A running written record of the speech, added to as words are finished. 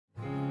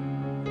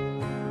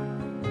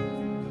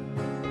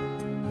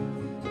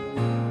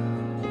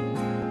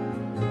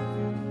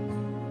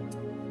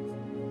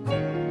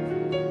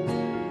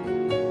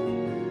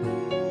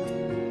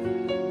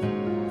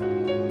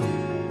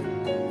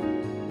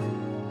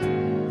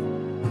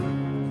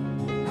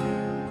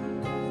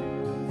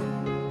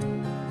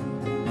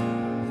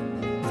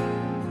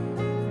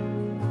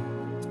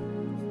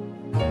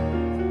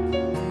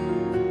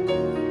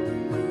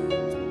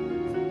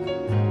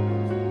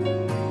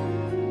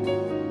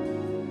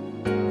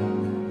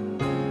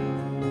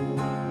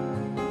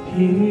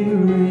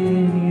here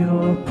in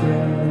your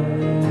presence,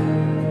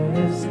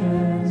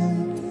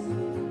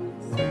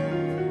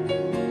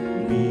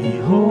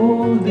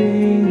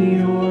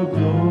 beholding your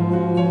glory,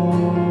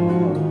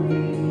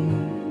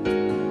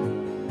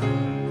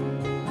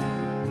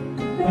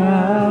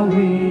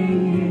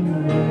 bowing in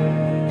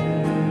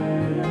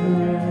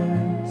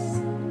reverence,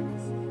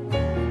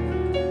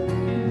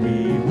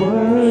 we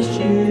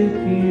worship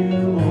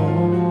you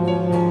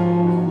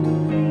only,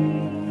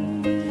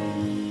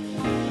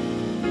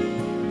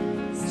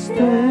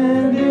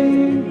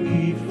 standing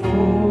before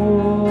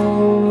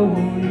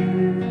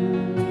you,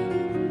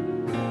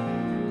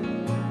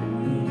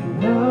 we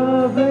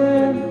love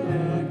and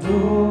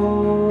adore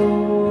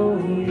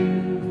you,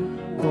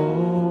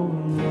 oh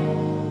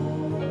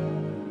Lord.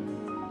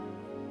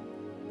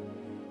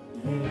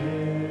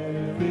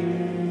 There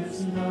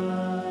is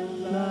none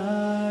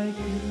like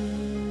you.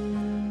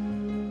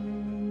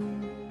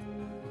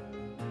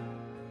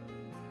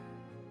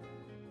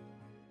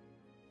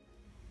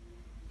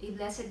 A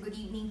blessed good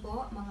evening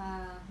po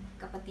mga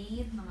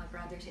kapatid, mga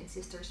brothers and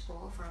sisters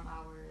po from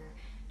our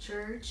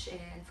church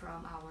and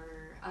from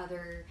our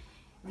other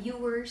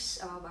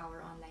viewers of our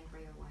online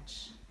prayer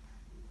watch.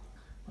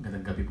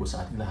 Magandang gabi po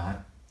sa ating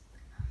lahat.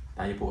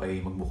 Tayo po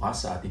ay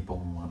magbukas sa ating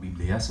pong mga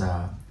Biblia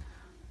sa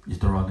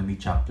Deuteronomy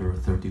chapter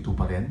 32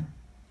 pa rin.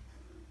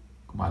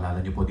 Kung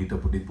maalala niyo po, dito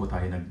po din po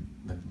tayo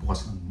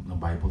nagbukas ng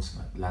Bibles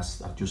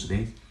last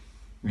Tuesday.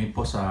 Ngayon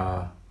po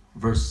sa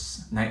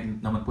verse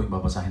 9 naman po yung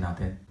babasahin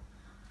natin.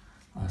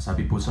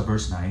 Sabi po sa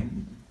verse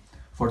 9,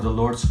 "For the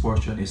Lord's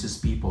portion is His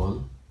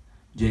people,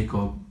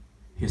 Jacob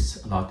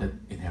His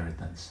allotted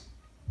inheritance."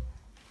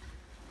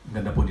 Ang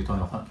ganda po dito,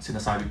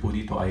 sinasabi po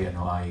dito ay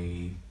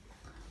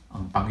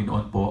ang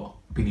Panginoon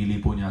po,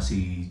 pinili po niya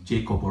si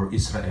Jacob or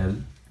Israel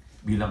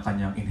bilang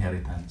kanyang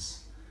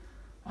inheritance.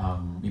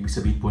 Ibig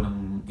sabihin po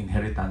ng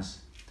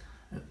inheritance,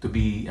 to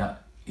be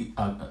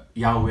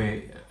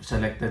Yahweh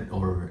selected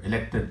or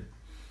elected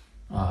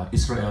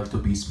Israel to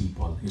be His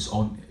people, His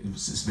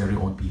very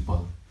own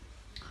people.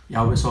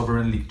 Yahweh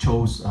sovereignly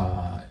chose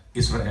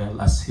Israel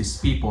as His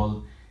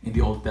people in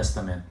the Old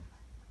Testament.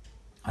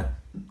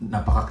 At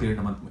napaka-clear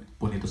naman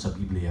po nito sa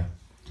Biblia.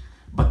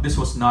 But this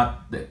was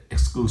not the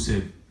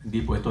exclusive.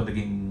 Hindi po ito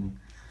naging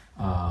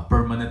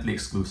permanently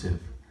exclusive.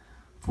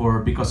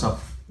 For because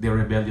of their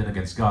rebellion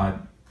against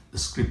God,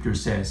 the scripture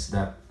says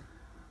that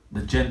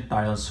the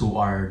Gentiles who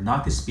are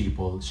not His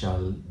people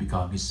shall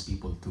become His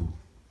people too.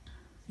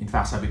 In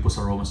fact, sabi po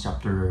sa Romans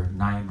chapter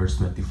 9 verse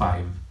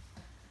 25,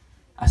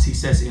 as He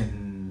says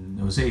in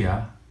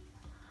Hosea,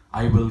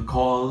 "I will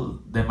call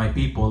them my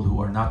people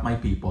who are not my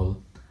people.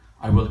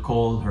 I will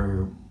call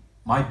her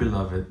my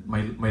beloved,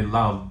 my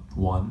loved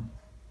one,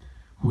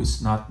 who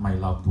is not my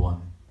loved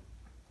one."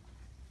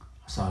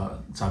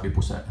 Sabi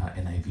po sa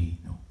NIV,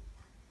 no?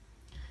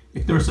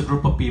 If there's a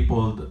group of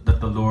people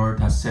that the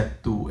Lord has set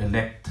to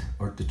elect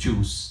or to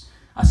choose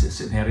as His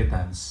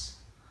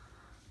inheritance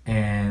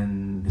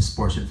and His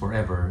portion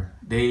forever,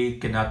 they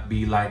cannot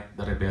be like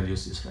the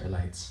rebellious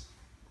Israelites.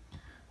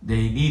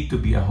 They need to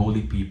be a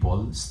holy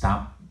people,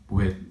 stamped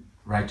with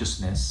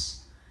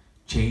righteousness,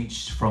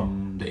 changed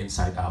from the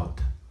inside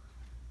out.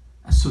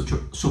 A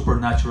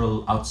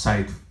supernatural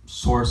outside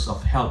source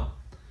of help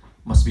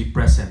must be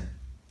present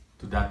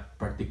to that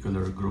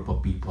particular group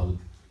of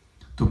people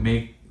to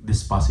make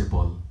this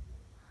possible.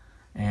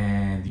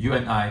 And you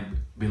and I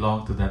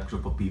belong to that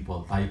group of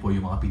people. Tayo po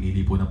yung mga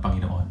pinili po ng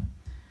Panginoon.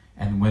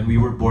 And when we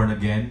were born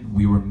again,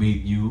 we were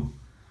made new,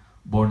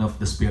 born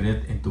of the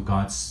Spirit into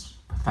God's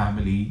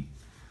family.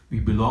 We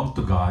belong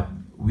to God.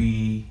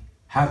 We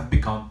have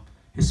become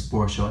His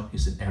portion,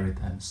 His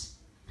inheritance.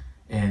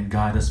 And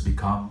God has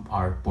become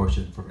our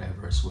portion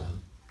forever as well.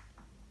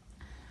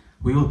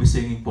 We will be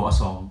singing po a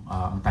song.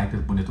 Ang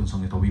title po nitong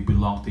song ito, "We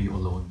Belong to You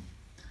Alone."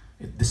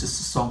 This is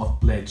a song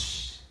of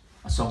pledge.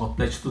 A song of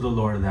pledge to the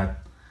Lord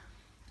that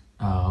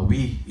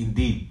we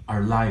indeed,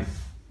 our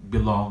life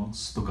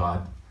belongs to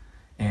God.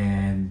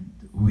 And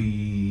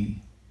we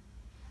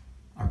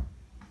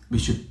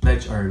should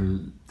pledge our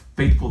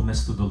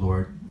faithfulness to the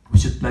Lord.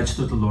 We should pledge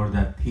to the Lord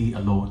that He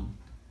alone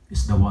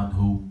is the one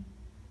whom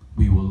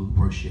we will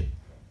worship.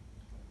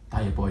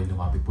 Tayo po ay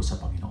lumapit po sa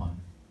Panginoon.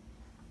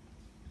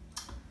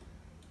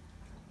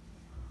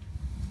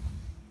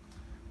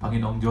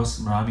 Panginoong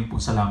Diyos, maraming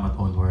pong salamat,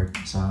 O Lord,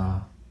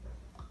 sa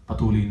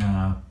patuloy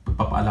na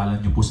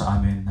pagpapaalala niyo po sa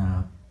amin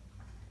na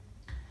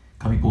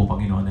kami po,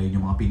 Panginoon, ay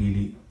inyong mga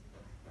pinili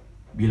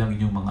bilang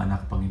inyong mga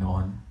anak,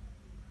 Panginoon.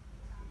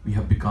 We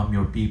have become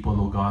your people,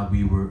 O God.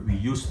 We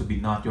used to be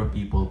not your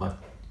people,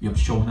 but you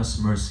have shown us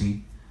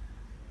mercy.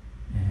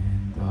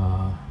 And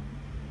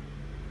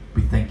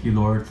we thank you,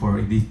 Lord, for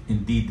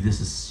indeed this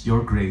is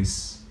your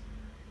grace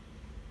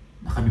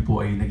na kami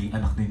po ay naging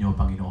anak ninyo,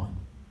 Panginoon.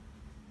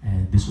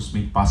 And this was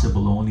made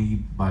possible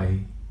only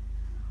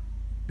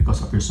because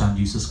of your Son,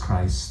 Jesus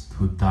Christ,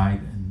 who died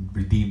and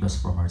redeemed us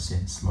from our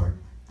sins, Lord.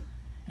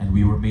 And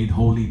we were made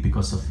holy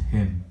because of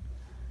Him.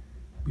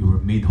 We were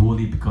made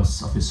holy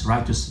because of His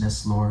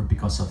righteousness, Lord,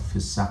 because of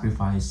His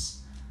sacrifice,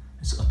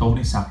 His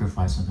atoning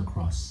sacrifice on the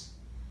cross.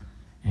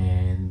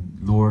 And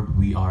Lord,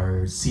 we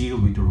are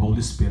sealed with your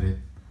Holy Spirit,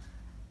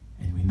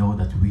 and we know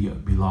that we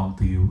belong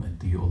to you and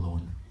to you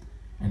alone.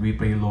 And we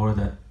pray, Lord,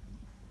 that,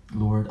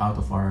 Lord, out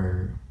of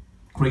our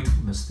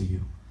gratefulness to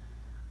you,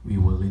 we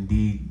will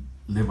indeed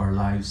live our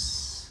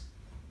lives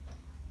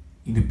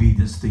in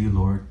obedience to you,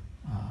 Lord.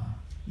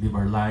 Live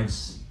our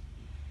lives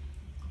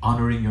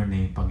honoring your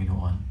name,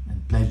 Panginoon,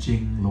 and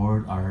pledging,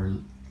 Lord, our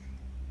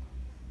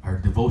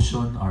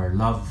devotion, our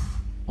love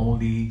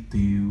only to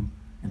you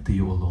and to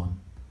you alone.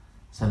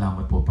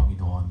 Salamat po,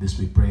 Panginoon. This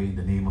we pray in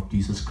the name of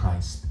Jesus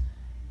Christ.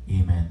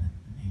 Amen.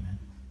 Amen.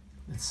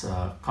 Let's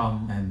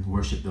come and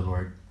worship the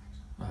Lord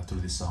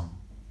through this song.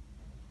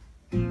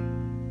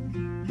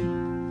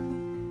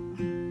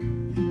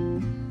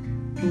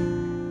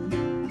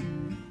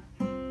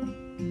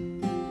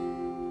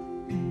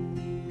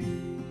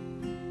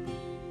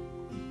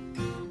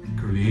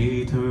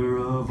 Creator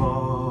of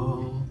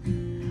all,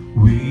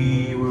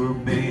 we were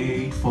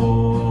made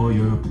for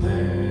your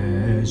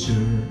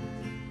pleasure.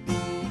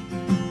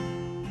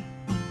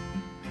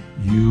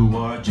 You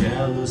are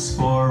jealous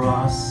for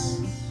us,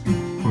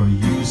 for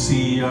you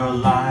see our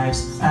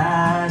lives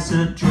as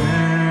a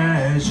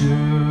treasure.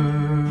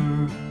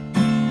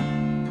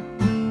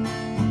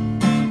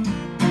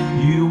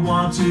 You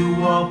want to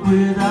walk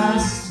with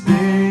us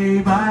day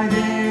by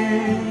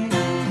day,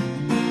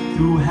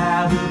 to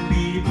have the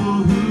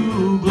people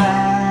who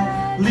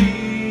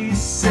gladly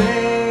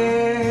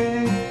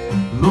say,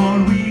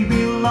 Lord, we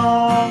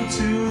belong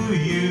to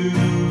you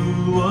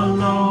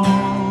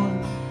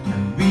alone,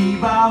 and we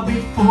bow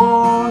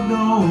before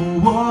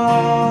no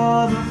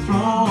other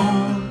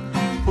throne,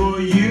 for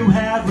you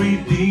have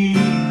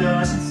redeemed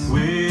us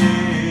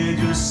with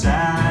your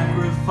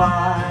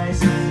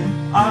sacrifice.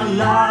 Our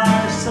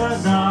lives are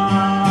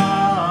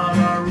not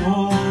our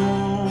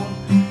own,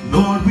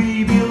 Lord,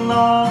 we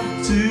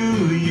belong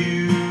to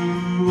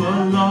you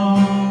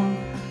alone.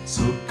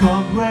 So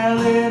come dwell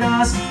in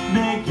us,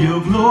 make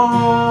your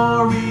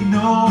glory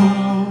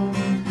known.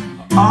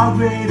 Our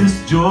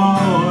greatest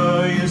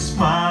joy is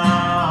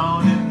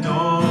found in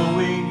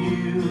knowing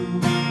you,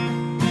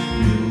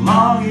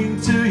 belonging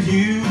to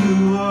you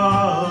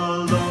alone.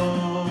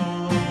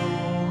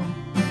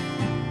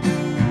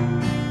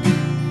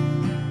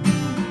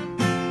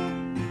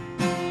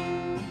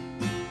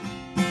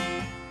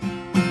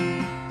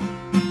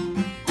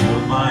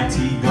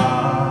 Almighty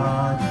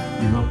God,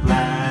 you have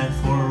planned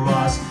for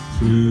us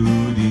through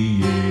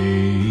the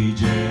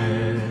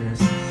ages.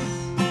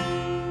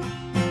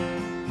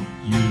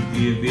 You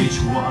give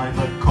each one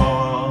a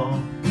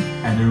call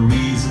and a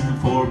reason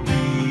for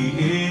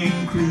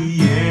being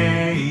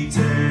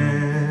created.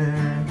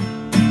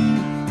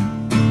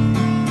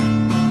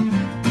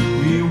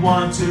 We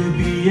want to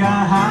be a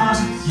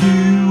house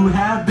you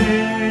have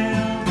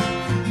built,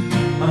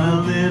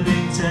 a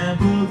living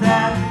temple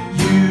that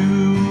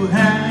you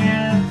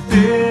have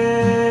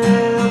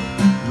filled.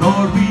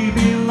 Lord, we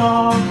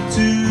belong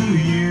to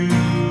you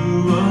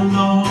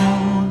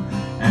alone,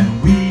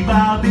 and we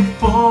bow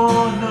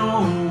before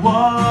no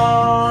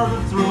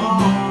other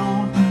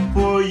throne,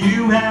 for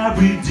you have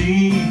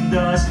redeemed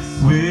us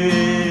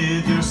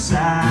with your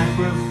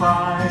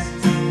sacrifice.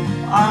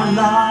 Our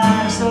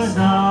lives are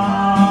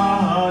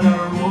not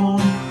our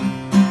own,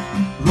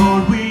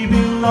 Lord, we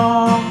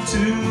belong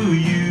to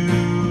you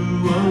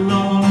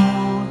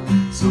alone.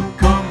 So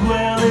come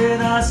dwell in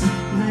us,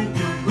 let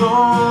your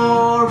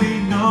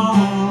glory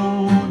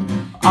known.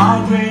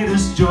 Our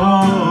greatest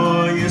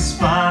joy is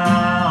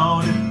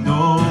found in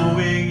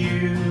knowing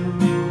you,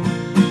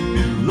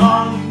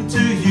 belonging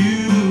to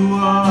you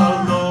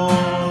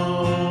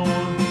alone.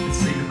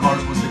 Let's sing the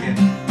chorus once again.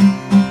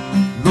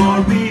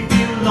 Lord, we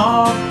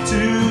belong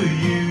to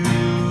you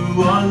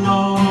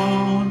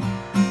alone.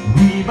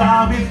 We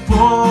bow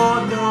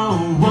before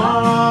no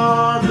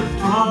other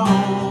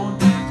throne,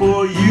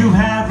 for you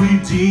have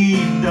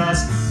redeemed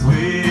us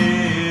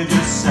with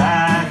your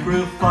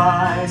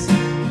sacrifice.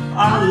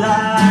 Our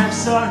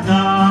lives are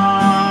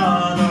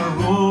not our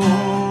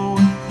own,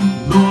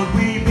 Lord,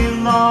 we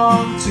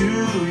belong to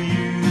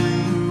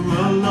you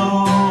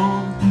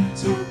alone.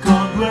 So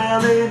come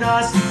dwell in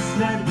us,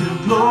 let your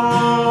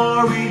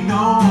glory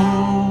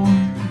known.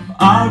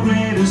 Our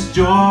greatest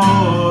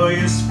joy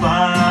is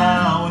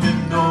found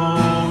in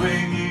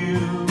knowing you,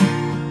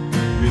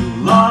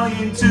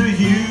 belonging to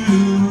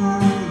you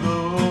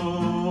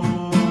alone,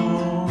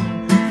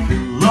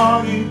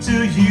 belonging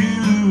to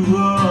you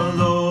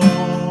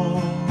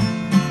alone,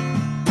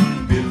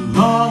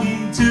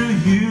 belonging to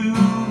you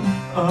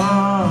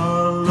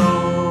alone.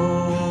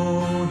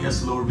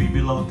 Yes, Lord, we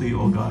belong to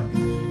you, O God.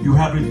 You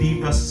have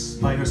redeemed us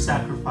by your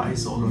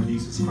sacrifice, O Lord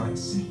Jesus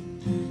Christ.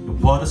 You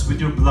bought us with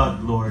your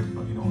blood, Lord.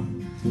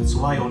 That's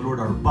why, O Lord,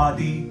 our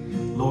body,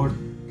 Lord,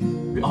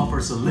 we offer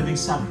as a living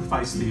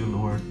sacrifice to you,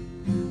 Lord.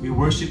 We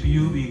worship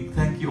you. We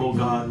thank you, O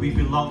God. We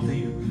belong to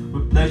you.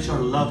 We pledge our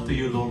love to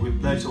you, Lord. We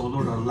pledge, O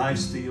Lord, our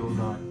lives to you, O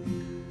God.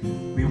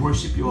 We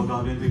worship you, O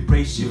God, and we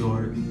praise you,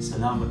 Lord.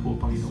 Salamat po,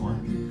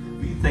 Panginoon.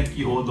 We thank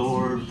you, O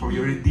Lord, for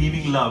your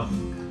redeeming love.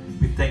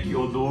 We thank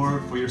you, O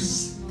Lord, for your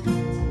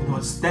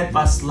Lord,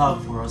 steadfast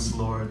love for us,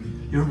 Lord.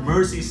 Your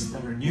mercies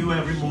that are new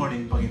every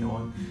morning,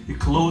 Panginoon. You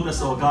clothe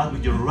us, O God,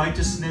 with your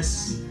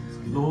righteousness.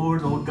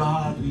 Lord, O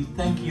God, we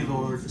thank you,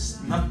 Lord.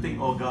 There's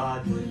nothing, O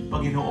God,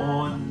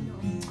 Panginoon.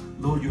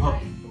 Lord, you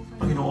have,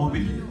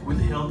 Panginoon,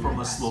 withheld from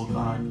us, Lord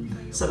God.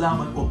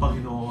 Salamat po,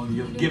 Panginoon.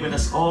 You have given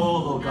us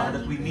all, O God,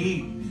 that we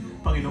need,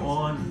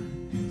 Panginoon,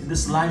 in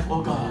this life,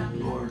 O God,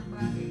 Lord.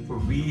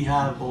 For we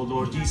have, O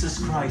Lord, Jesus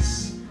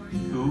Christ,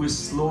 who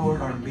is,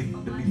 Lord,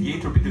 the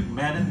mediator between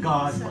man and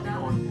God,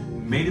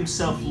 Panginoon, made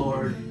himself,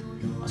 Lord,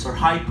 as our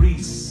high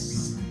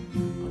priest,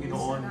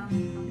 Panginoon,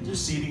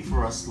 interceding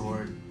for us,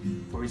 Lord,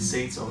 for his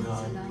saints, O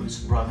God, for his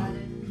brother.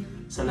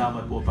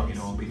 Salamat po,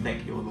 Panginoon. We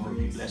thank you, O Lord.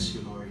 We bless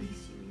you, Lord.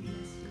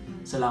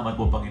 Salamat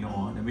po,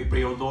 Panginoon. And we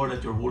pray, O Lord,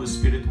 that your Holy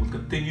Spirit will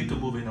continue to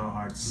move in our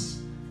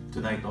hearts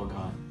tonight, O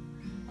God.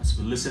 As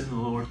we listen,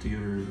 Lord, to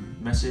your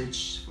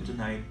message for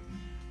tonight,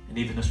 and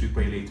even as we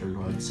pray later,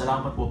 Lord.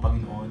 Salamat po,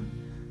 Panginoon.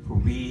 For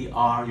we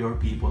are your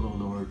people, O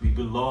Lord. We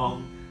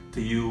belong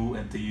to you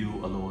and to you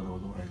alone, O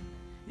Lord.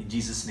 In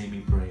Jesus' name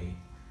we pray.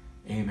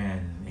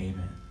 Amen.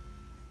 Amen.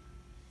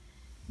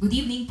 Good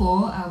evening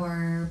po,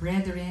 our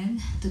brethren.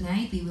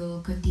 Tonight we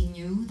will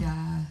continue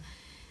the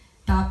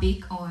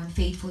topic on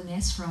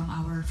faithfulness from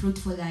our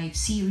Fruitful Life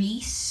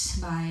series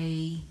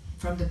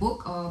from the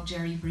book of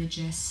Jerry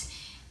Bridges.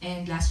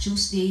 And last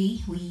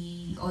Tuesday,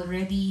 we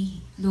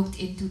already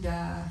looked into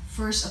the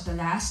first of the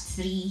last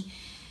three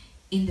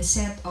in the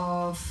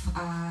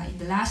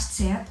last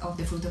set of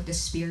the fruit of the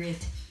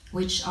Spirit,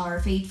 which are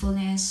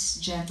faithfulness,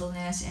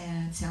 gentleness,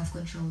 and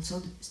self-control.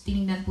 So,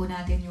 tinignan po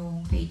natin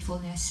yung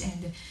faithfulness.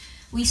 And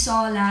we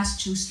saw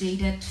last Tuesday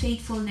that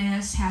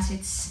faithfulness has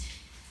its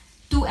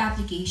two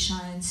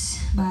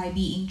applications by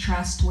being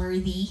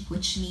trustworthy,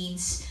 which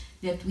means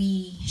that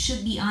we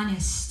should be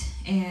honest.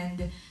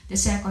 And the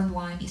second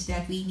one is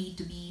that we need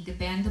to be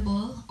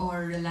dependable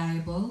or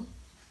reliable.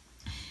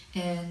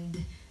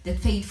 And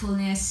that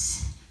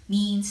faithfulness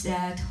means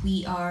that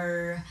we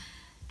are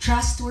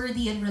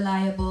trustworthy and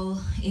reliable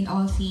in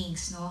all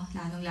things, no?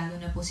 Lalong-lalo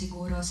na po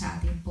siguro sa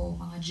atin po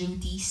mga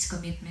duties,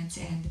 commitments,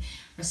 and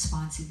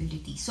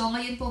responsibilities. So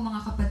ngayon po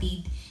mga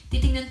kapatid,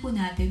 titingnan po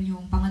natin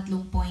yung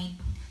pangatlong point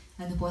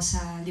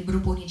sa libro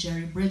po ni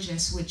Jerry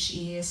Bridges, which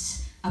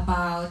is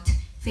about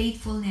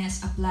faithfulness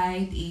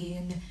applied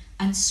in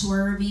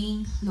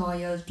unswerving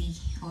loyalty.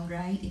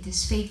 Alright? It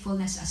is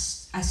faithfulness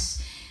as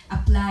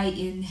applied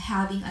in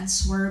having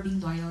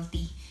unswerving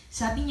loyalty.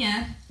 Sabi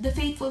niya, the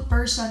faithful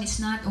person is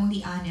not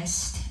only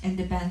honest and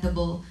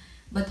dependable,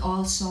 but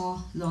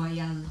also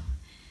loyal.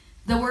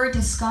 The word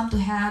has come to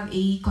have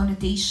a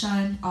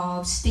connotation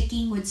of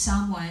sticking with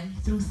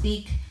someone through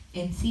thick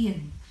and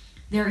thin.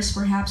 There is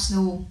perhaps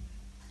no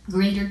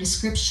greater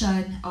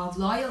description of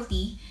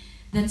loyalty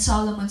than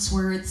Solomon's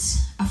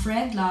words, "A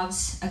friend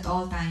loves at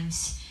all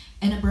times,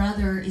 and a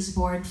brother is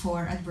born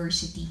for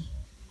adversity."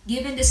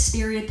 Given the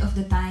spirit of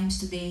the times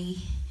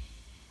today,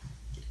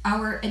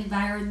 our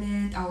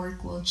environment, our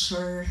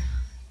culture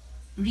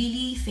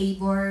really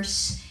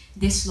favors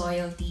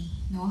disloyalty,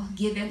 no?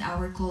 Given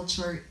our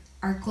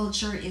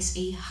culture is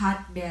a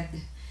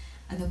hotbed.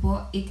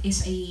 It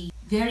is a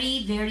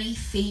very, very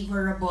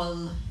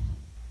favorable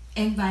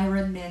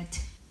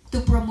environment to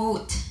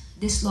promote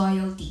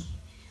disloyalty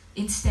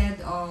instead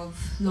of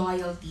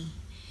loyalty.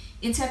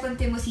 In 2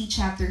 Timothy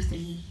chapter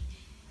 3,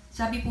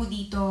 sabi po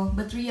dito,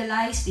 "But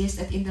realize this,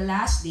 that in the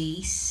last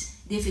days,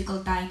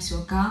 difficult times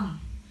will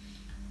come.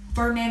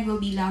 For men will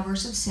be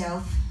lovers of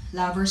self,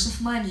 lovers of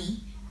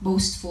money,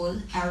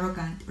 boastful,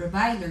 arrogant,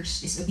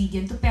 revilers,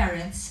 disobedient to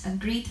parents,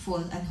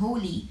 ungrateful,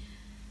 unholy,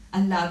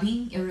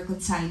 unloving,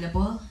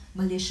 irreconcilable,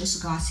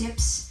 malicious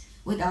gossips,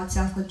 without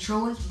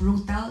self-control,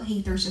 brutal,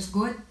 haters of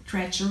good,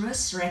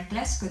 treacherous,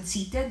 reckless,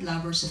 conceited,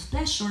 lovers of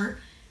pleasure,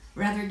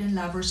 rather than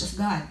lovers of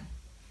God,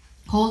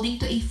 holding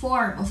to a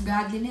form of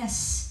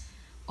godliness,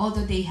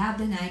 although they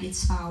have denied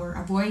its power.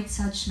 Avoid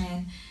such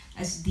men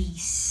as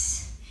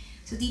these."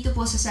 So dito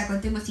po sa 2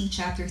 Timothy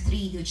chapter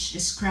 3, which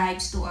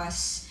describes to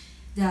us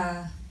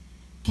the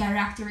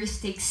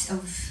characteristics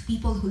of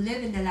people who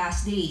live in the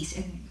last days.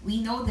 And we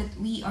know that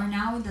we are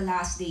now in the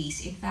last days.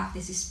 In fact,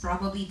 this is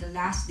probably the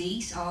last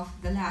days of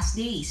the last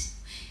days.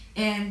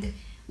 And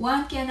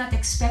one cannot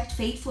expect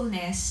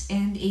faithfulness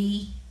and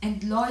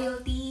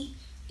loyalty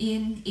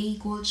in a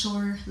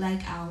culture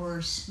like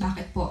ours.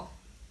 Bakit po?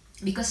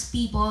 Because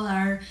people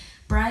are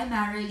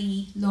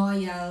primarily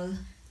loyal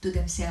to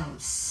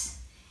themselves.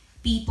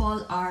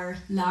 People are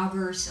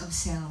lovers of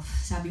self.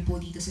 Sabi po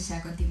dito sa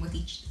 2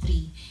 Timothy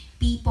 3.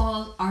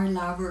 People are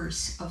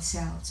lovers of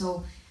self.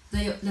 So,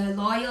 the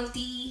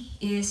loyalty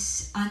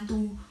is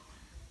unto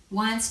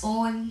one's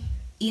own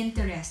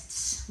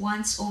interests,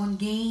 one's own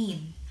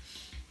gain.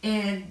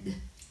 And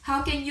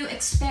how can you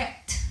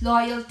expect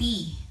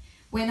loyalty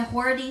when,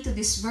 according to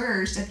this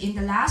verse, that in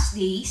the last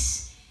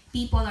days,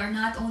 people are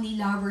not only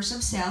lovers of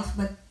self,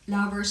 but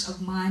lovers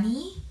of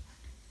money?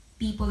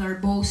 People are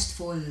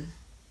boastful,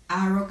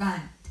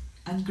 arrogant,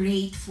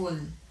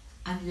 ungrateful,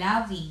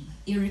 unloving,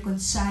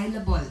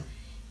 irreconcilable,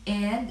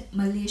 and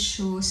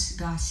malicious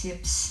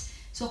gossips.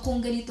 So So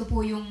kung ganito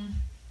po yung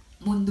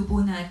mundo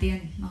po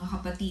natin, mga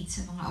kapatid,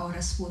 sa mga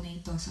oras po na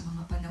ito, sa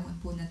mga panahon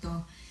po na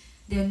to,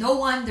 then no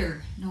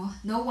wonder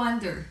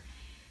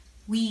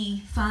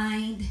we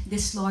find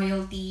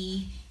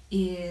disloyalty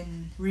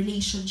in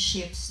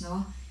relationships,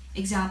 no?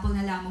 Example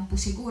na lamang po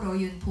siguro,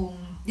 yun pong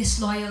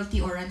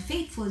disloyalty or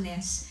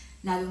unfaithfulness,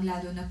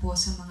 lalong-lalo na po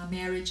sa mga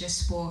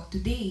marriages po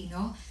today,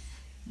 no?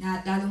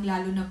 Na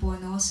lalong-lalo na po,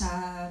 no,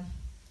 sa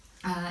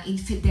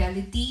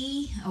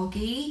infidelity,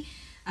 okay?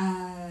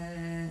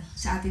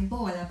 Sa atin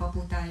po, wala pa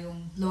po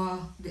tayong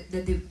law.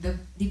 The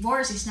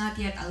divorce is not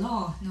yet a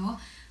law, no?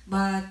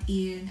 But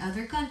in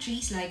other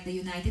countries like the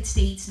United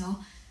States, no,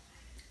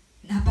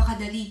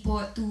 napakadali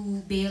po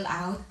to bail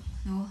out,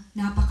 no?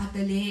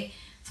 Napakadali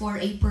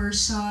for a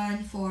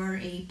person, for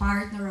a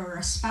partner or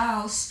a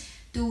spouse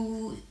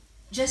to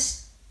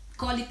just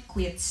call it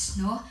quits,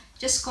 no?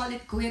 Just call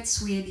it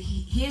quits with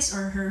his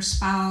or her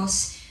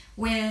spouse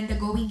when the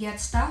going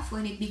gets tough,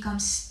 when it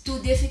becomes too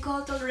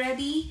difficult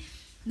already,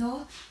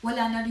 no?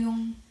 Wala na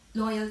yung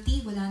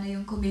loyalty, wala na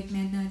yung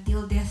commitment na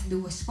till death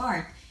do us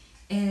part.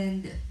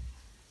 And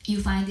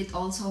you find it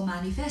also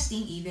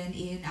manifesting even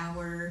in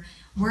our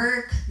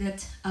work,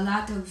 that a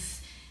lot of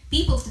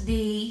people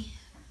today,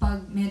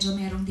 pag medyo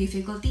merong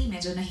difficulty,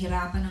 medyo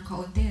nahirapan ng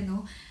kaunti,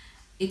 no?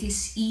 It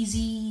is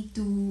easy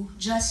to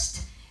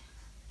just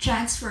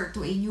transfer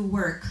to a new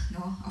work,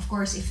 no? Of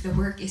course, if the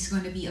work is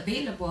going to be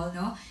available,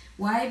 no?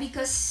 Why?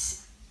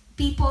 Because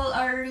people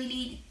are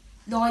really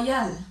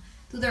loyal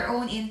to their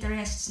own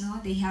interests, no?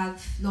 They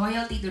have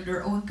loyalty to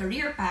their own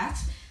career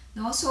path,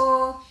 no?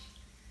 So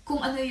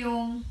kung ano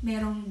yung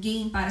merong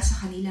gain para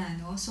sa kanila,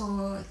 no?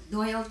 So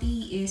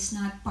loyalty is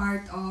not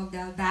part of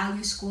the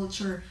values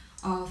culture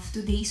of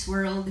today's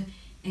world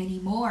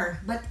anymore.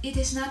 But it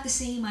is not the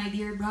same, my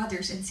dear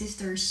brothers and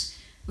sisters,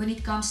 when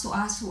it comes to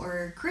us who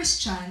are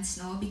Christians,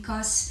 no?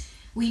 Because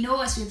we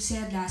know, as we've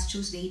said last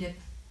Tuesday, that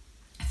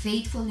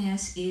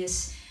faithfulness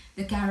is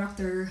the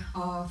character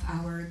of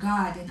our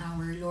God and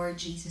our Lord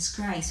Jesus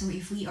Christ. So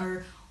if we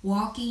are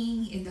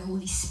walking in the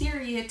Holy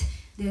Spirit,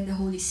 then the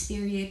Holy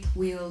Spirit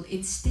will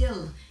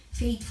instill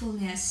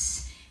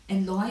faithfulness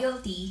and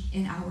loyalty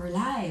in our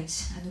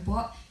lives. Ano po?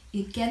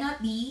 It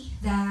cannot be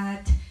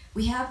that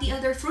we have the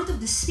other fruit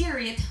of the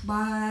Spirit,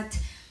 but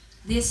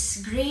this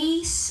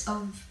grace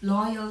of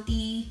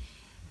loyalty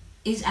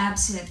is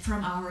absent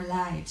from our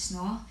lives,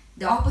 no?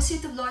 The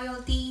opposite of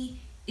loyalty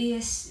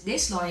is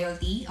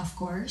disloyalty, of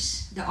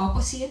course. The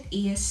opposite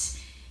is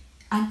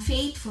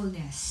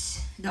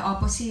unfaithfulness. The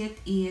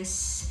opposite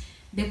is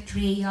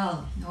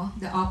betrayal, no?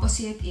 The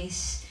opposite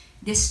is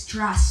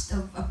distrust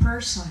of a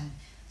person.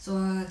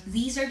 So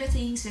these are the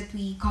things that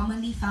we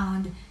commonly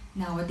found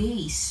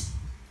nowadays.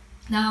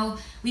 Now,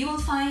 we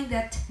will find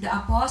that the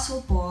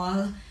Apostle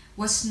Paul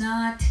was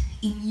not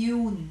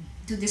immune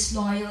to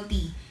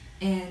disloyalty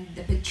and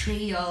the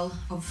betrayal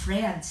of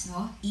friends,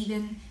 no?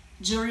 Even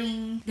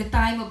during the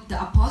time of the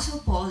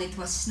Apostle Paul, it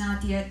was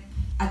not yet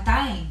a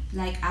time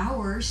like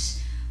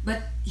ours,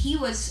 but he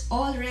was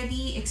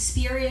already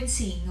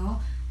experiencing, no,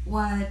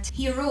 what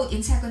he wrote in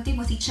 2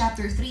 Timothy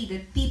chapter 3,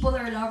 that people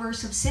are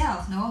lovers of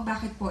self, no?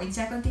 Bakit po? In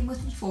 2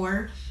 Timothy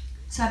 4,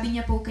 sabi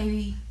niya po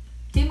kay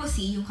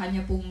Timothy, yung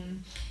kanya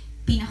pong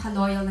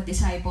pinaka-loyal na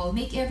disciple,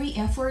 make every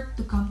effort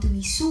to come to me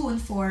soon,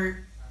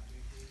 for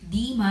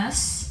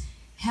Demas,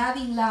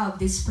 having loved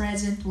this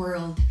present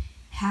world,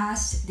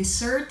 has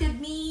deserted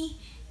me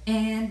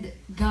and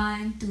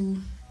gone to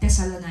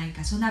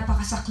Thessalonica. So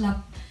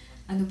napakasaklap,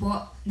 ano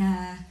po,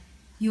 na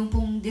yung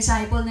pong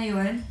disciple na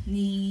yon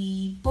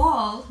ni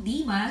Paul,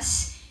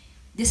 Demas,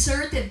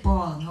 deserted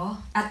Paul, no?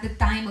 At the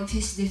time of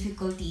his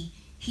difficulty.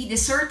 He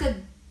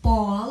deserted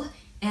Paul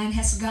and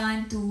has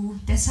gone to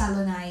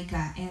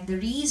Thessalonica. And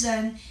the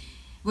reason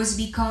was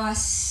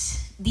because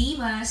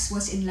Demas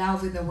was in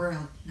love with the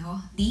world,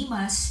 no?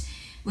 Demas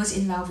was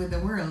in love with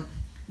the world.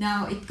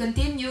 Now, it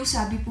continues,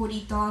 sabi po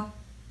dito,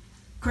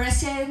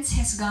 Crescens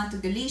has gone to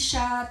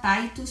Galatia,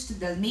 Titus to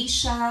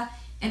Dalmatia,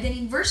 and then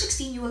in verse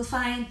 16 you will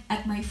find,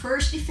 at my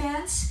first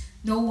defense,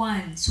 no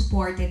one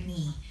supported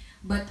me,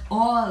 but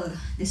all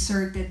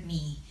deserted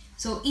me.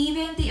 So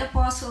even the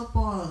Apostle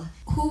Paul,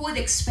 who would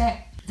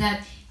expect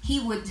that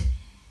he would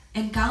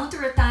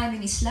encounter a time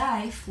in his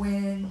life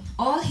when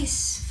all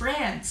his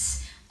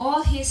friends,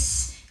 all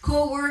his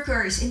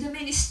co-workers in the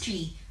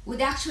ministry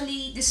would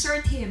actually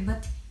desert him.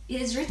 But it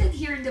is written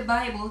here in the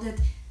Bible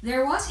that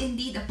there was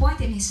indeed a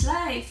point in his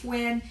life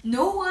when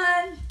no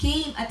one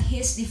came at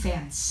his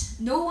defense.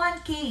 No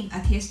one came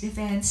at his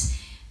defense.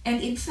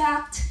 And in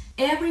fact,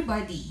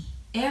 everybody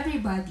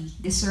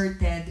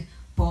deserted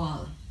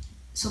Paul.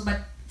 So,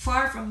 but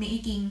far from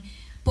making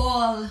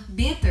Paul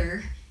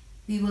bitter,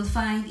 we will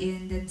find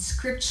in the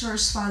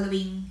scriptures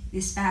following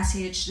this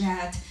passage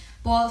that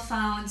Paul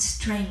found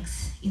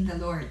strength in the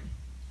Lord.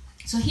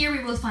 So here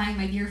we will find,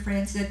 my dear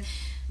friends, that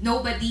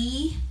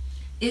nobody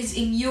is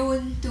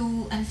immune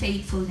to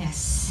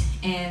unfaithfulness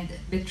and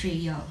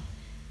betrayal.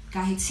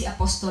 Kahit si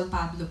Apostol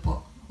Pablo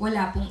po,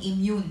 wala pong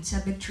immune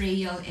sa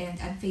betrayal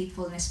and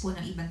unfaithfulness po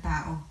ng ibang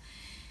tao.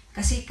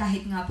 Kasi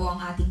kahit nga po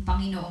ang ating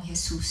Panginoong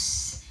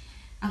Jesus,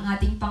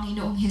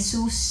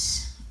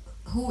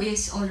 who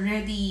is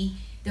already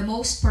the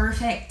most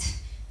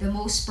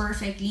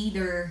perfect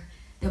leader,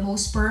 the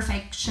most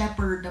perfect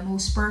shepherd, the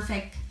most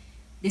perfect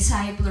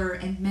discipler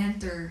and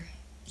mentor,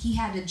 he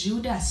had a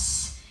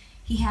Judas.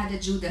 He had a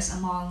Judas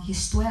among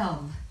his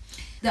 12.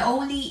 The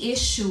only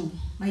issue,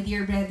 my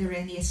dear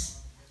brethren, is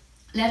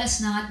let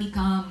us not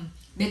become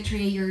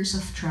betrayers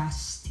of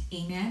trust.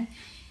 Amen?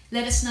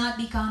 Let us not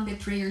become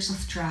betrayers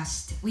of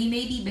trust. We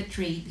may be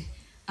betrayed.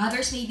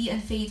 Others may be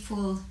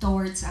unfaithful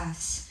towards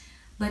us.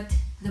 But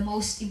the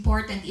most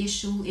important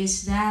issue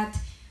is that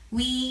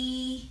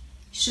we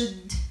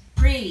should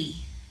pray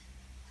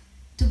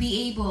to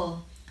be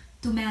able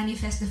to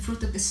manifest the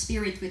fruit of the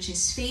Spirit, which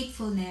is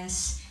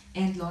faithfulness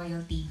and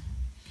loyalty.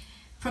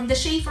 From the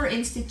Schaeffer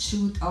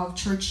Institute of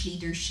Church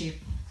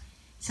Leadership,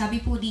 sabi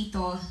po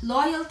dito,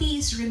 loyalty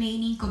is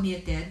remaining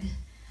committed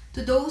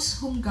to those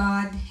whom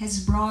God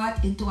has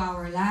brought into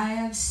our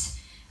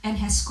lives and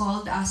has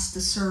called us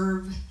to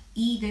serve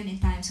even in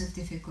times of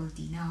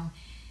difficulty. Now,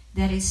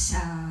 that is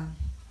a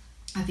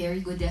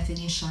very good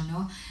definition.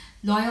 No?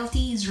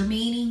 Loyalty is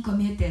remaining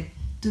committed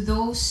to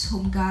those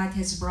whom God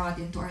has brought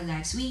into our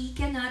lives. We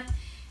cannot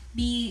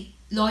be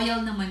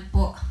loyal naman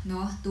po,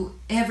 no, to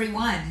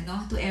everyone,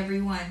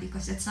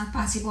 because that's not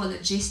possible,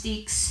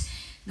 logistics,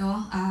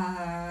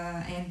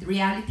 and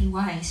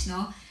reality-wise,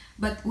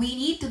 But we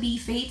need to be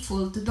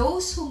faithful to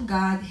those whom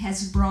God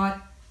has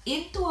brought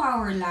into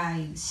our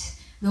lives,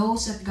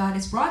 those that God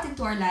has brought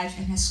into our lives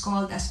and has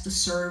called us to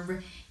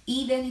serve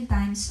even in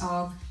times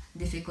of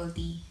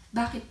difficulty.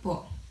 Bakit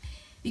po?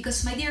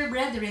 Because, my dear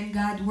brethren,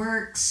 God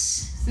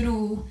works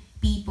through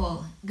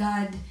people.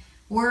 God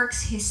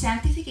works His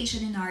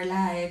sanctification in our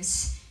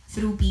lives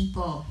through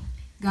people.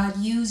 God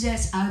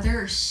uses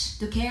others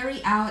to carry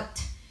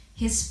out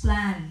His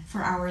plan for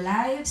our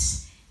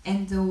lives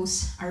and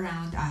those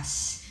around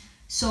us.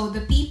 So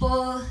the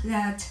people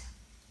that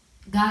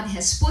God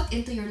has put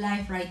into your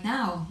life right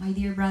now, my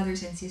dear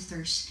brothers and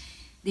sisters,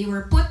 they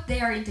were put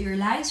there into your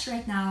lives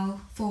right now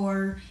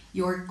for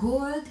your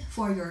good,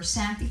 for your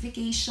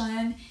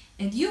sanctification,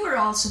 and you were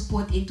also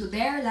put into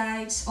their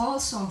lives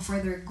also for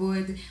their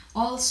good,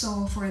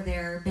 also for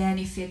their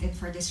benefit and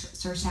for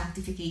their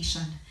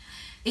sanctification.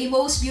 A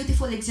most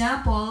beautiful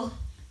example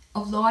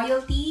of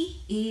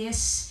loyalty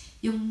is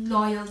yung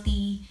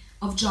loyalty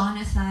of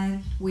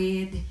Jonathan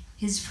with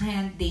his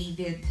friend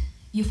David.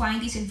 You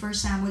find this in 1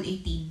 Samuel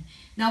 18.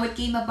 Now it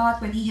came about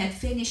when he had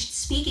finished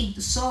speaking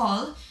to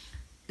Saul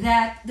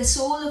that the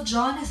soul of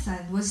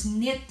Jonathan was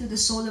knit to the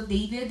soul of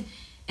David,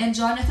 and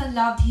Jonathan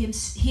loved him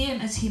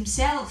as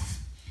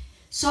himself.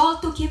 Saul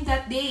took him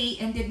that day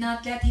and did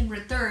not let him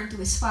return to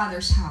his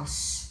father's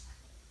house.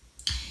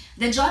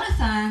 Then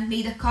Jonathan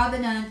made a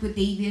covenant with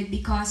David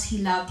because he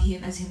loved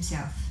him as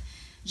himself.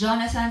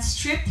 Jonathan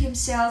stripped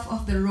himself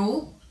of the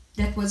robe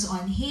that was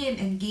on him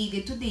and gave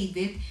it to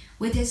David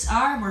with his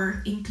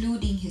armor,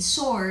 including his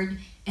sword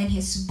and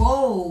his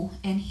bow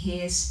and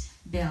his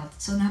belt.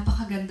 So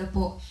napakaganda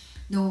po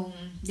nung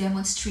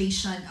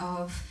demonstration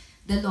of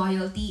the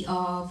loyalty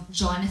of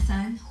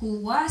Jonathan, who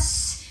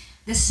was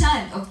the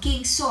son of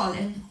King Saul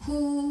and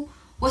who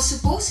was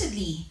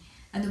supposedly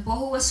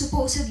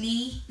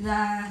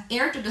the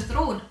heir to the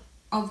throne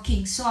of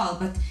King Saul.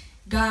 But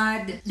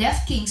God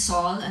left King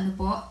Saul,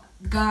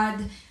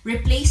 God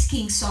replaced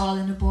King Saul,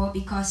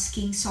 because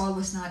King Saul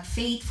was not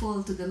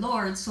faithful to the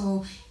Lord.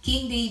 So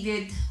King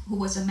David, who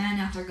was a man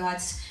after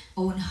God's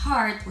own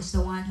heart, was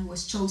the one who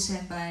was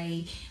chosen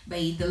by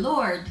the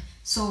Lord.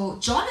 So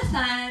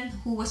Jonathan,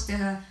 who was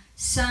the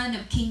son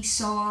of King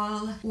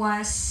Saul,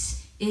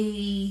 was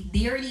a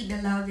dearly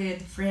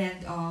beloved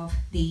friend of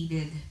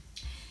David.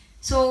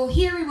 So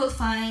here we will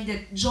find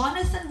that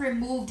Jonathan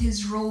removed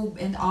his robe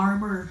and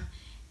armor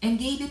and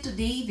gave it to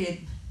David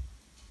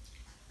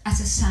as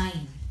a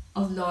sign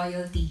of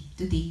loyalty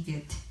to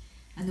David.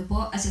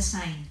 As a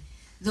sign.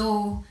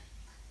 Though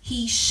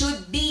he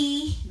should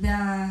be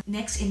the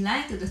next in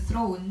line to the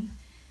throne,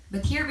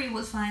 but here we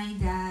will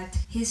find that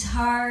his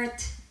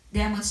heart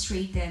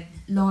demonstrated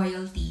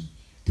loyalty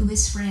to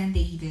his friend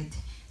David,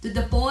 to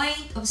the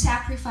point of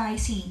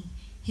sacrificing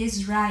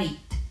his right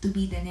to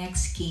be the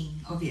next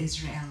king of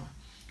Israel.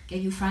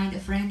 Can you find a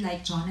friend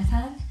like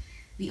Jonathan?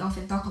 We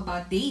often talk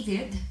about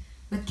David,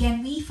 but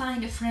can we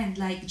find a friend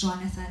like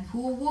Jonathan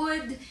who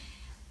would,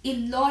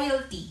 in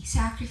loyalty,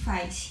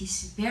 sacrifice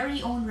his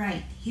own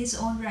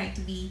right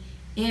to be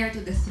heir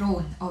to the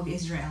throne of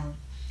Israel?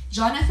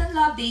 Jonathan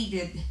loved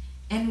David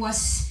and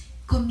was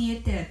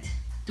committed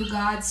to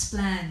God's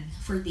plan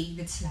for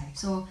David's life.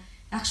 So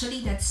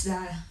actually, that's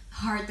the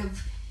heart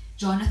of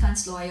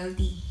Jonathan's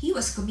loyalty. He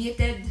was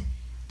committed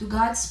to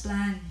God's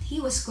plan.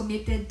 He was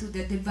committed to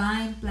the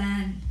divine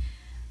plan,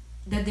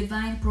 the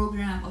divine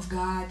program of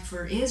God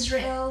for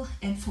Israel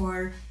and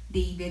for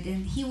David,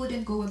 and he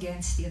wouldn't go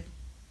against it.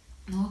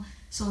 No?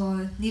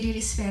 So,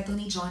 nirirespeto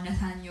ni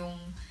Jonathan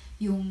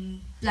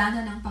yung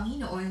plano ng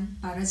Panginoon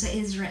para sa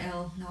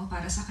Israel, no?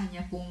 Para sa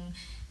kanya pong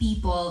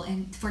people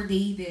and for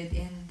David.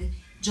 And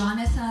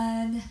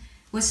Jonathan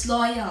was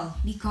loyal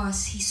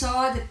because he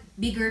saw the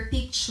bigger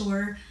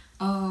picture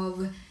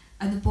of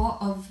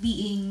of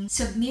being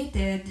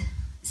submitted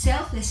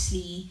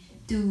selflessly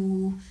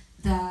to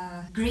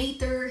the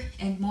greater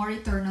and more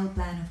eternal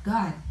plan of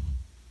God.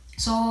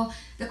 So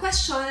the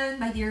question,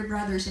 my dear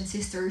brothers and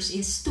sisters,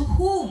 is to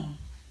whom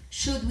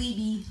should we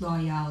be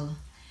loyal?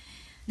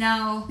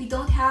 Now, we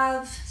don't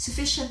have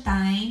sufficient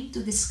time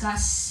to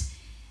discuss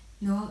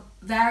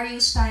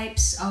various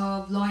types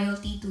of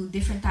loyalty to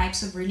different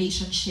types of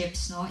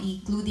relationships,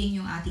 including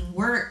yung ating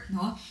work.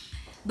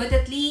 But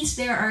at least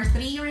there are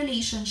 3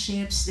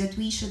 relationships that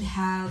we should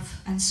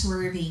have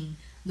unswerving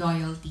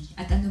loyalty.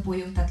 At ano po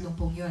yung 3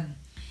 pong yun?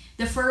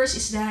 The first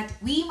is that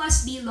we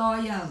must be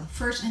loyal,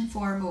 first and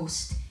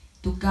foremost,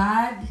 to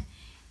God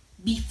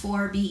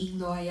before being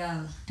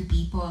loyal to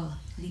people.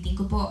 Ulitin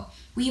ko po,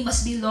 we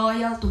must be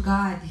loyal to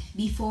God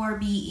before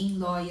being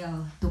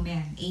loyal to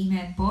men.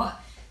 Amen po?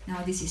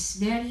 Now, this is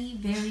very,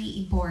 very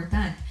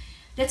important.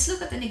 Let's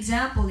look at an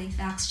example in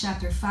Acts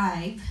chapter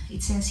 5.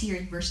 It says here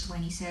in verse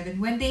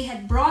 27, when they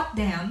had brought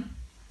them,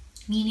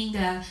 meaning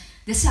the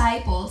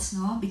disciples,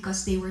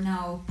 because they were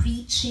now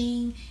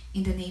preaching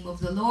in the name of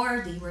the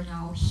Lord, they were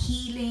now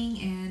healing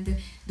and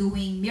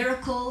doing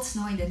miracles,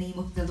 in the name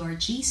of the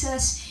Lord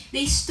Jesus,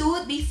 they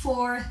stood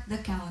before the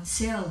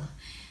council.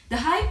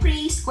 The high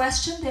priest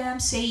questioned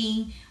them,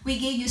 saying, we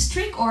gave you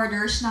strict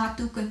orders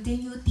not to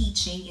continue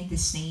teaching in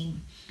this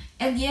name.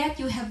 And yet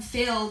you have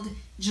filled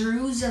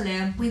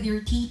Jerusalem with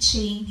your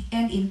teaching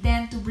and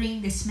intend to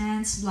bring this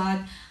man's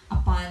blood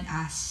upon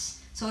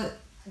us. So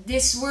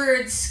these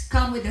words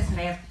come with a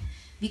threat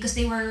because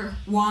they were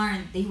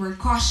warned, they were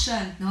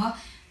cautioned.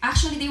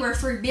 Actually, they were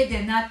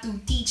forbidden not to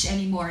teach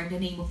anymore in the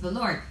name of the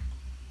Lord.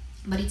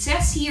 But it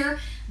says here,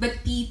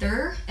 but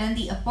Peter and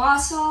the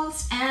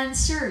apostles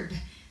answered,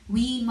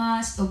 we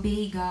must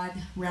obey God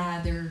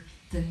rather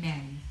than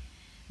men.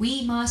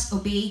 We must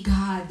obey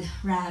God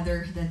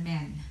rather than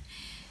men.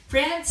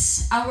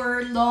 Friends,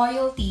 our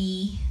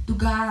loyalty to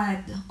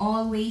God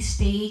always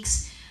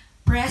takes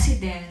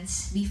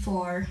precedence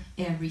before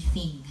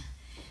everything.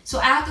 So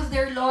out of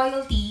their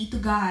loyalty to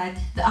God,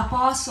 the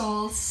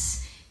apostles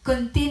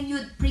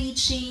continued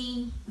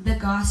preaching the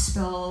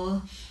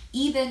gospel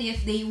even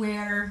if they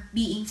were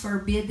being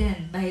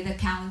forbidden by the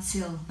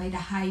council, by the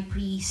high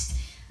priest.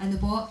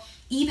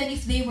 Even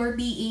if they were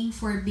being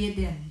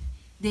forbidden,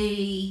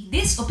 they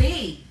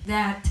disobeyed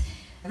that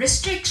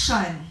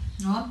restriction.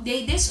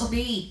 They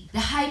disobeyed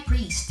the high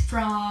priest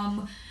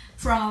from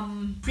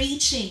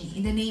preaching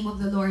in the name of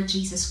the Lord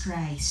Jesus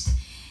Christ.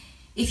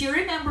 If you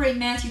remember in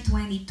Matthew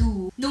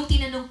 22, nung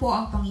tinanong po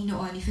ang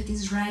Panginoon if it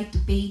is right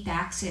to pay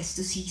taxes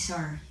to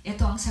Caesar,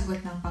 ito ang sagot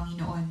ng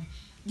Panginoon.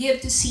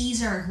 Give to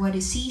Caesar what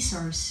is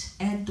Caesar's,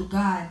 and to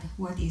God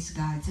what is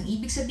God's. Ang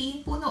ibig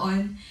sabihin po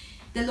noon,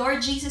 the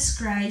Lord Jesus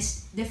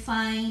Christ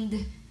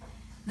defined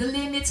the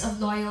limits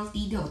of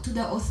loyalty to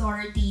the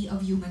authority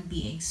of human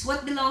beings.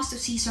 What belongs to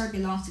Caesar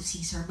belongs to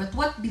Caesar, but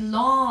what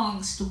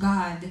belongs to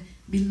God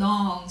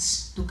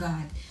belongs to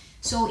God.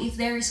 So if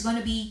there is going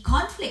to be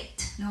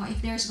conflict, if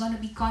there's going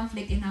to be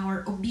conflict in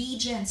our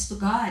obedience to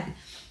God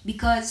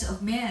because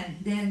of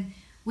men, then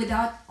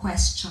without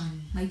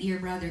question, my dear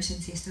brothers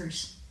and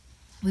sisters,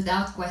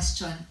 without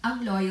question,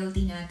 ang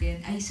loyalty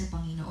natin ay sa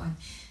Panginoon.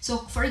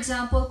 So for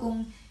example,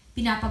 kung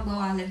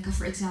pinapagbawalan ka,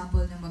 for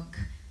example, na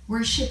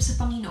mag-worship sa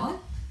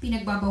Panginoon,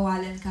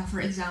 pinagbabawalan ka,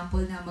 for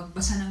example, na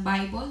magbasa ng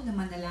Bible, na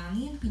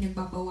manalangin,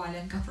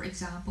 pinagbabawalan ka, for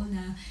example,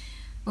 na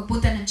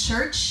magpunta ng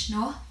church,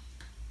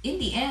 in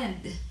the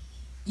end,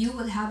 you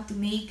will have to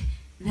make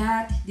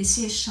that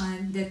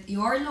decision that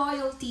your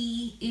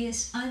loyalty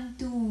is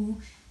unto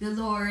the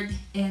Lord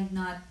and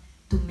not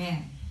to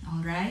men.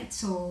 Alright?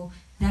 So,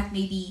 that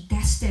may be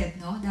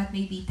tested, That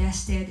may be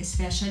tested,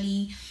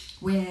 especially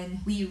when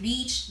we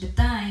reach the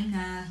time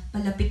na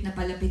palapit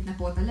na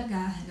po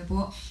talaga,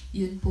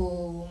 yun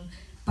pong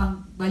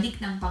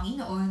pagbalik ng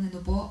Panginoon,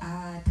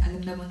 at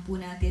alam naman po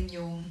natin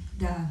yung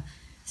the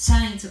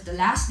signs of the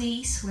last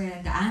days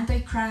when the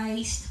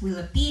Antichrist will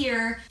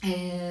appear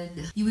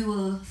and you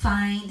will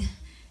find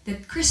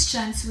that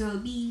Christians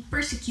will be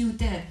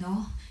persecuted,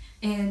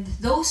 And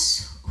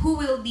those who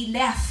will be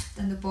left,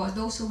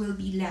 those who will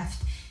be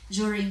left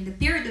during the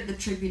period of the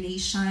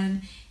tribulation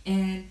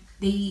and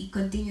they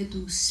continue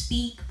to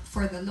speak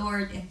for the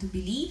Lord and to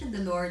believe in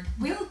the Lord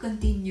will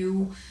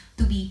continue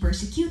to be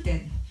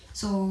persecuted.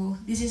 So,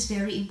 this is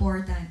very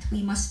important. We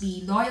must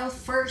be loyal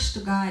first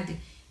to God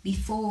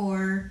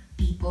before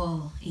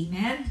people.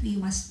 Amen? We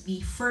must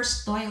be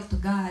first loyal to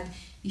God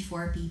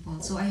before people.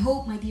 So, I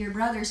hope, my dear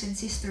brothers and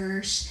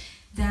sisters,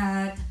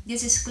 that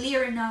this is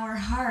clear in our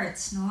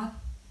hearts,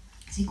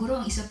 Siguro,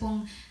 ang isa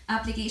pong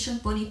application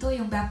po nito,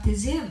 yung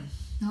baptism,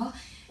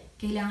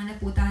 Kailangan na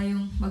po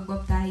tayong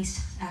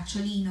mag-baptize,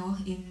 actually,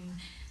 in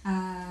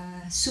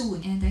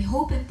soon. And I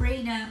hope and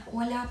pray na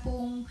wala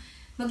pong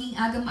maging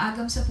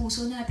agam-agam sa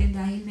puso natin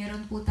dahil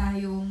meron po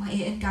tayong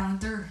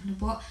ma-encounter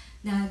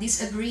na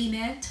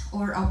disagreement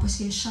or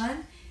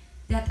opposition,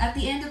 that at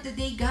the end of the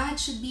day, God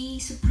should be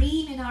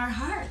supreme in our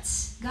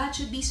hearts. God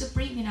should be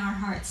supreme in our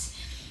hearts.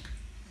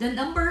 The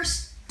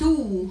numbers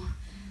 2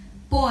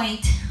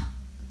 point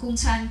kung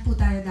saan po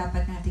tayo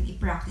dapat natin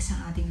i-practice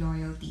ang ating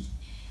loyalty.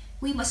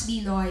 We must be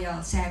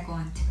loyal,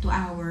 second, to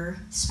our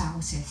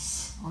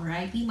spouses.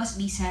 Alright? We must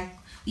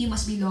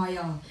be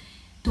loyal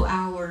to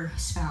our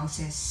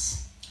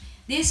spouses.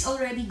 This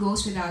already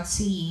goes without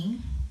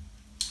saying,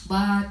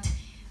 but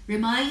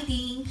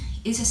reminding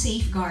is a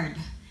safeguard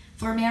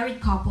for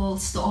married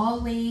couples to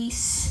always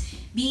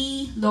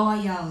be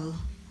loyal.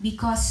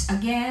 Because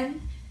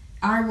again,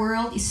 our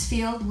world is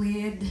filled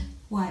with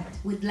what?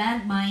 With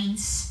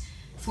landmines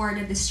for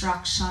the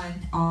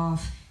destruction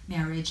of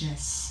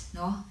marriages.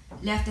 No?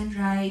 Left and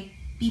right,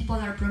 people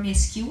are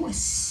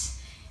promiscuous.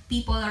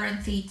 People are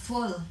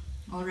unfaithful.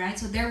 Alright?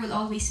 So there will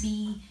always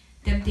be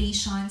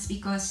temptations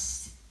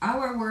because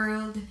our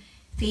world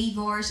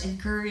favors,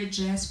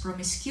 encourages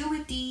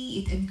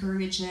promiscuity, it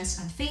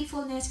encourages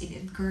unfaithfulness, it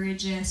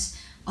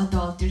encourages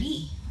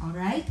adultery.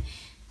 Alright?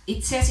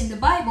 It says in the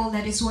Bible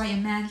that is why a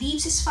man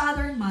leaves his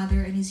father and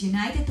mother and is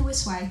united to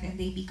his wife and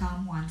they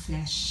become one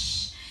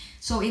flesh.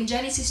 So in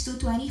Genesis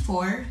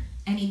 2:24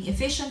 and in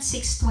Ephesians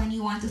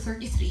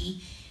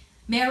 6:21-33,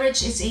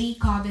 marriage is a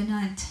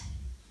covenant.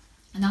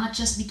 Not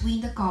just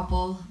between the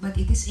couple, but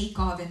it is a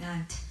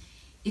covenant.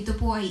 Ito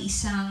po ay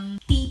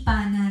isang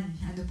tipanan.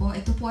 Ano po?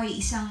 Ito po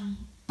ay isang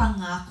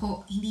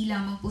pangako. Hindi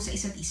lamang po sa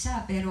isa't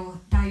isa,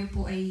 pero tayo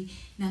po ay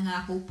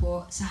nangako po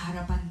sa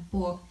harapan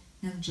po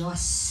ng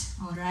Diyos.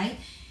 Alright?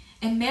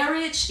 And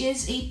marriage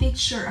is a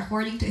picture,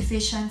 according to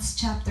Ephesians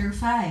chapter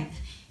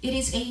 5. It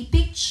is a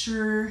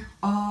picture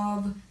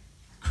of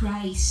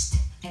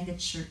Christ and the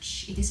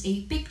church. It is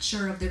a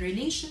picture of the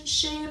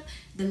relationship,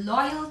 the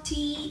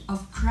loyalty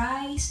of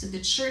Christ to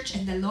the church,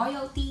 and the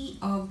loyalty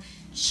of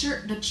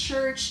the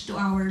church to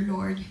our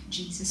Lord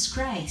Jesus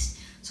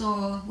Christ.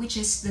 So, which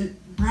is the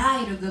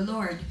bride of the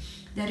Lord.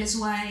 That is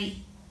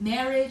why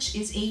marriage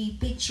is a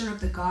picture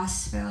of the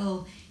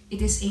gospel. It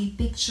is a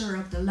picture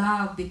of the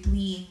love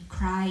between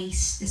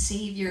Christ, the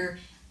Savior,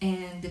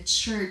 and the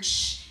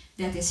church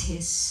that is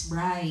His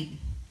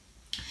bride.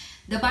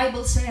 The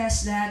Bible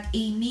says that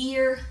a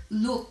mere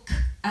look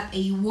at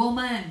a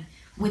woman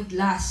with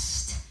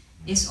lust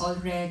is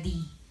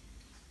already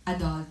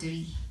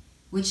adultery.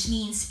 Which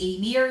means a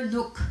mere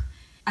look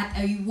at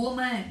a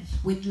woman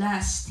with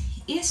lust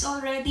is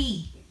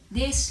already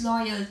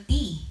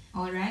disloyalty.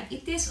 Alright?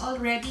 It is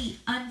already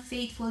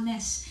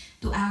unfaithfulness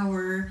to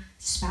our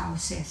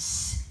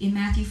spouses. In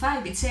Matthew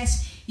 5, it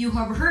says, "You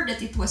have heard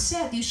that it was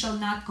said, you shall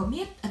not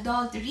commit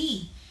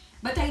adultery.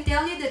 But I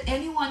tell you that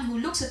anyone who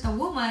looks at a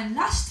woman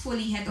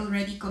lustfully had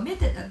already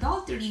committed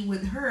adultery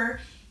with her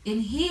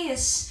in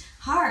his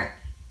heart."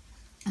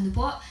 Ano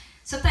po?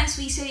 Sometimes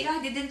we say,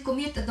 I didn't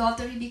commit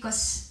adultery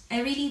because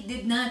I really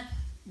did not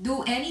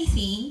do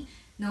anything.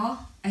 No?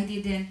 I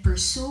didn't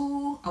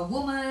pursue a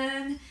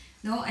woman.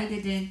 No? I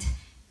didn't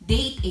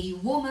date a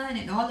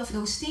woman and all of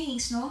those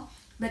things. No?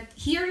 But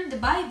here in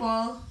the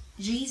Bible,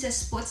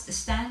 Jesus puts the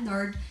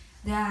standard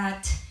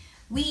that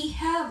we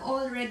have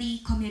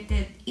already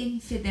committed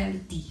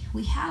infidelity.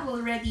 We have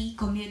already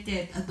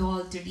committed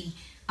adultery,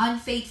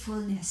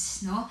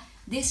 unfaithfulness, no?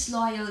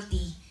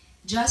 Disloyalty,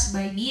 just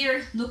by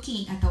mere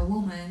looking at a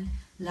woman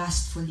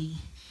lustfully.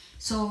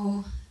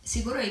 So,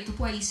 siguro ito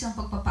po ay isang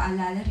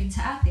pagpapaalala rin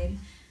sa atin.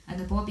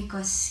 Ano po?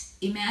 Because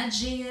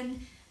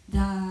imagine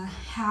the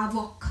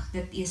havoc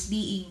that is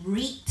being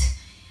wreaked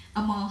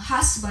among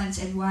husbands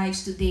and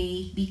wives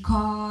today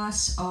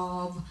because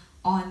of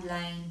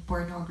online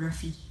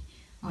pornography.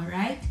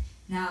 Alright?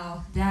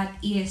 Now, that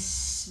is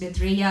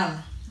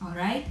betrayal.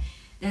 Alright?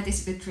 That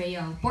is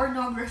betrayal.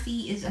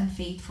 Pornography is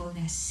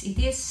unfaithfulness. It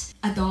is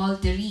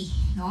adultery.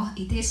 No?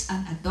 It is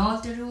an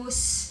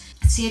adulterous,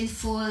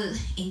 sinful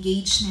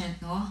engagement.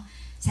 No?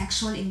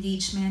 Sexual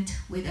engagement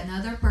with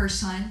another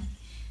person.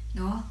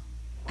 No?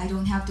 I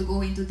don't have to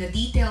go into the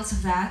details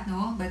of that.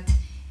 No? But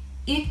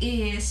it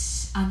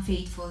is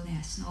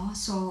unfaithfulness. No?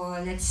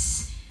 So,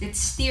 let's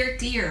steer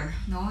clear.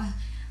 No?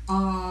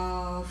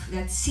 Of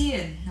that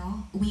sin,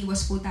 no?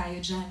 Umiwas po tayo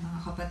dyan, mga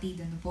kapatid,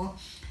 ano po?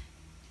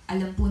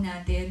 Alam po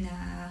natin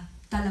na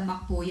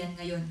talamak po yan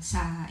ngayon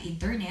sa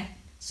internet.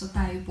 So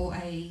tayo po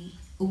ay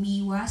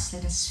umiwas,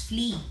 let us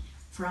flee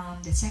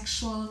from the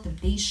sexual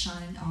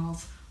temptation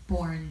of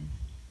porn.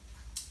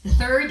 The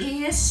third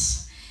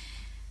is,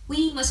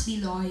 we must be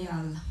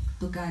loyal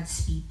to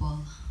God's people.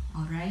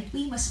 Alright?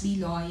 We must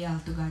be loyal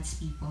to God's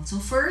people.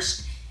 So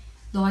first,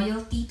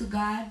 loyalty to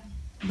God,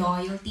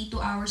 loyalty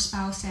to our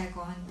spouse,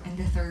 second, and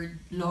the third,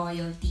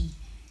 loyalty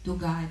to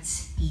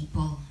God's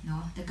people. No,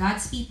 the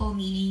God's people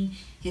meaning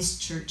His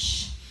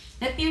church.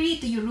 Let me read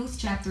to you Ruth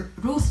chapter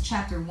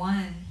 1.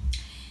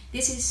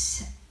 This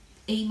is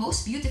a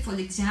most beautiful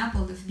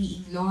example of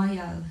being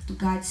loyal to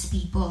God's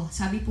people.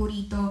 Sabi po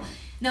rito,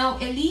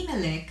 now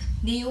Elimelech,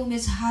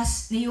 Naomi's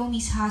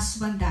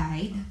husband,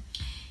 died,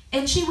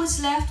 and she was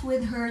left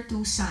with her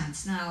 2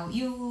 sons. Now,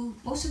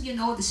 most of you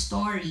know the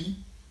story.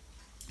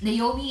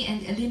 Naomi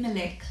and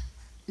Elimelech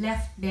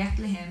left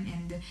Bethlehem,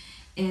 and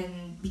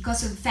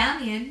because of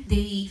famine,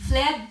 they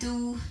fled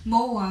to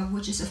Moab,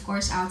 which is of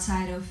course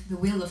outside of the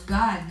will of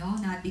God, no?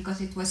 Not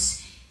because it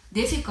was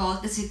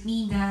difficult, does it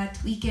mean that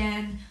we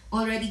can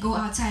already go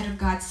outside of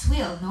God's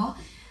will, no?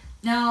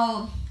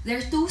 Now,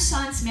 their two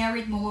sons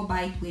married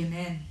Moabite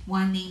women,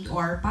 one named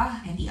Orpah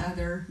and the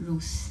other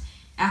Ruth.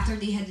 After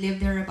they had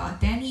lived there about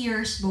 10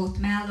 years, both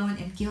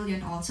Mahlon and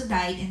Chilion also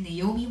died, and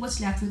Naomi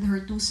was left with her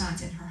two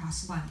sons and her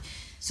husband.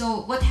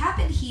 So what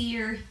happened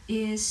here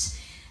is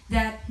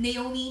that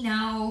Naomi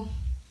now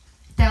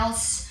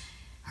tells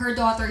her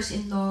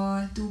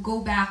daughters-in-law to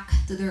go back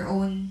to their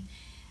own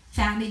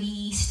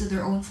families, to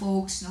their own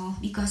folks, no?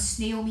 Because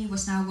Naomi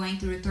was now going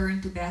to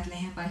return to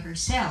Bethlehem by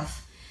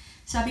herself.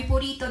 Sabi po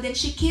rito, then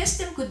she kissed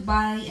them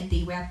goodbye and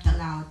they wept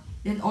aloud.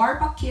 Then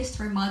Orpah kissed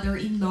her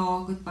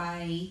mother-in-law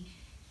goodbye.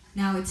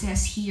 Now it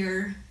says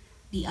here,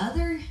 the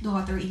other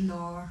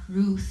daughter-in-law,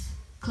 Ruth,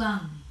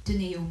 clung to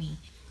Naomi.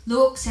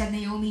 Look, said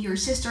Naomi, your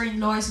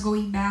sister-in-law is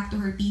going back to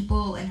her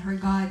people and her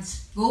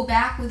gods. Go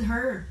back with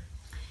her.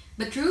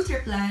 But Ruth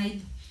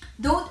replied,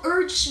 don't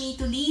urge me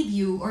to leave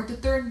you or to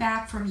turn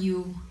back from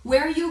you.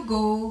 Where you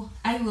go,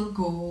 I will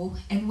go,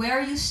 and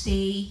where you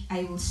stay,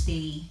 I will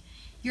stay.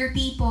 Your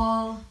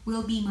people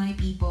will be my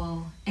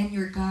people, and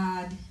your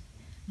God,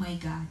 my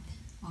God.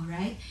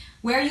 Alright?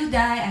 Where you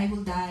die, I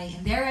will die,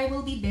 and there I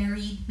will be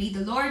buried. May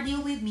the Lord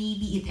deal with me,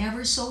 be it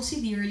ever so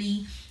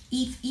severely,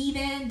 if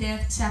even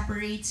death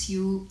separates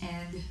you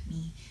and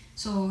me.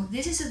 So,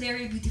 this is a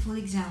very beautiful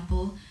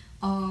example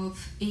of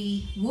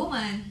a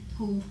woman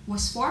who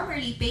was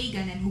formerly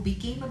pagan and who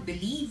became a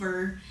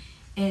believer,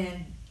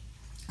 and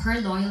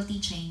her loyalty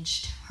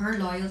changed. Her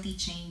loyalty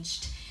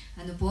changed.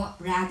 Ano po?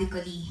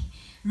 Radically.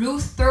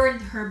 Ruth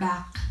turned her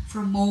back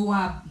from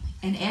Moab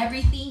and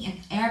everything and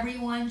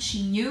everyone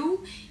she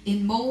knew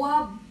in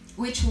Moab,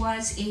 which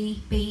was a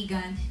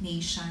pagan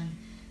nation.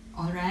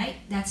 Alright?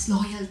 That's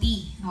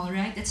loyalty.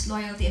 Alright? That's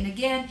loyalty. And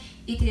again,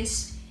 it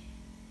is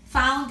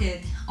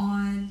founded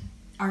on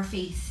our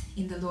faith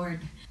in the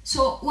Lord.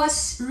 So,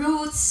 was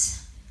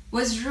Ruth's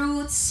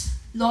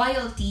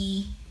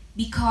loyalty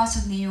because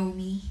of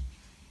Naomi?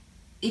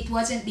 It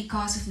wasn't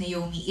because of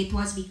Naomi. It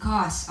was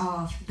because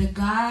of the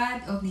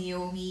God of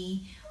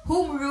Naomi,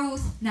 whom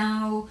Ruth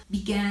now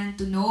began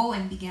to know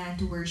and began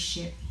to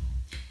worship.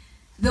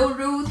 Though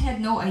Ruth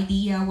had no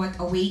idea what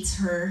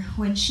awaits her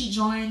when she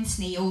joins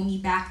Naomi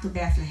back to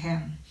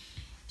Bethlehem,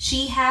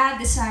 she had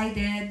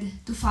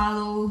decided to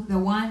follow the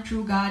one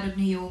true God of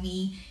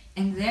Naomi,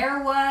 and there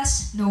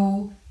was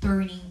no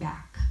turning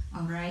back.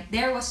 Alright?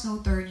 There was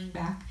no turning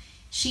back.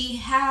 She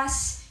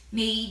has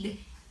made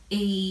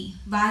a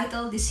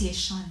vital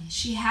decision.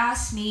 She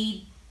has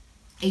made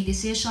a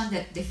decision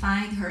that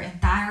defined her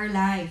entire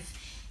life,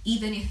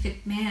 even if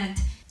it meant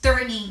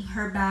turning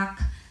her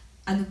back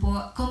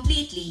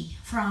completely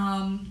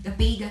from the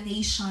pagan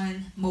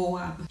nation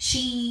Moab.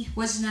 She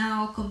was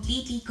now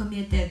completely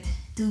committed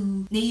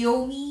to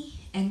Naomi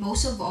and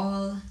most of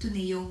all to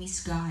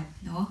Naomi's God,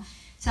 no?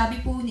 Sabi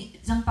po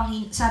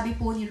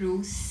ni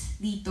Ruth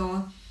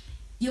dito,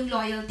 yung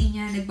loyalty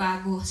niya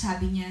nagbago.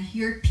 Sabi niya,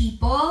 your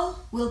people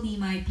will be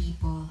my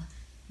people.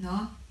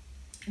 No?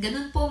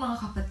 Ganun po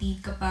mga kapatid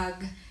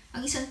kapag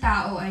ang isang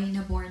tao ay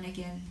na-born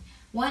again.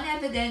 One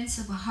evidence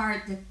of a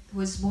heart that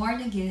was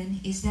born again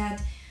is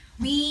that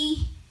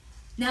we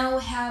now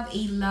have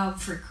a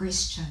love for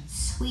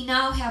Christians. We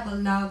now have a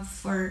love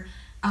for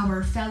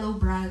our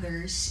fellow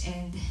brothers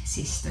and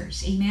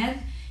sisters.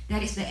 Amen?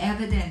 That is the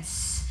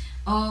evidence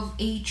of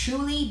a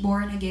truly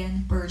born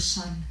again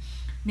person.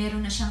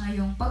 Meron na siya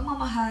ngayong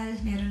pagmamahal,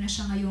 meron na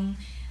siya ngayong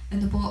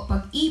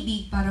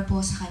pag-ibig para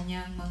po sa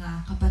kanyang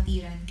mga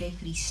kapatiran kay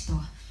Kristo.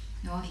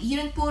 No?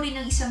 Iyon po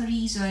rin ang isang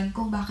reason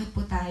kung bakit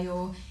po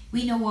tayo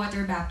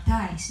water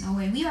baptized.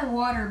 No? When we are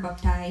water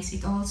baptized,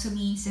 it also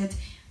means that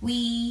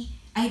we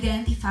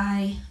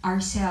identify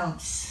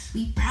ourselves.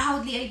 We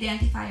proudly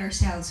identify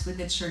ourselves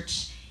with the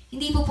church.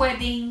 Hindi po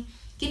pwedeng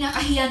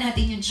kinakahiya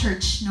natin yung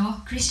church,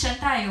 no? Christian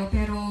tayo,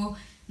 pero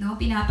no,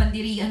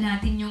 pinapandirian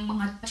natin yung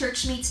mga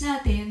churchmates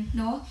natin,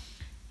 no?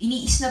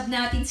 Ini-snub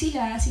natin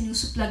sila,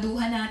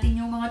 sinusupladuhan natin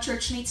yung mga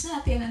churchmates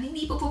natin. At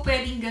hindi po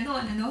pwedeng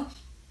gano'n, ano?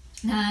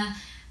 Na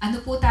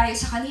po tayo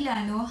sa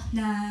kanila, no?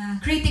 Na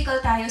critical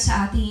tayo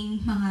sa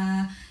ating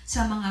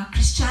mga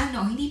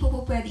Kristiyano. Hindi po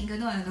pwedeng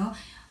gano'n, ano?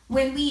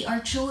 When we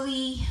are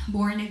truly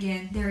born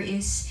again, there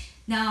is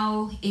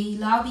now a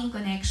loving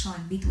connection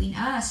between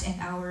us and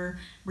our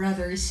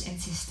brothers and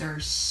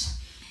sisters.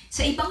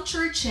 Sa ibang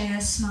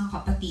churches, mga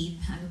kapatid,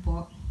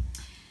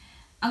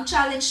 ang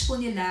challenge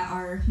po nila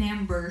are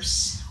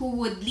members who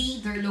would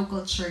leave their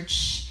local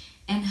church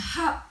and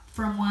hop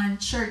from one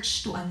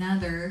church to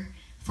another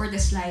for the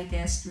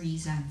slightest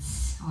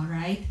reasons.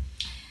 Alright?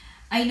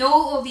 I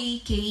know of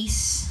a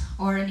case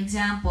or an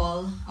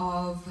example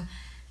of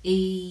a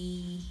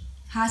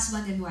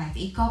husband and wife,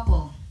 a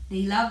couple.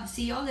 They love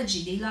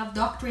theology, they love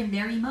doctrine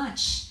very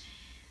much,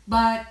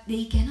 but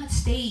they cannot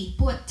stay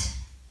put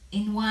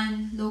in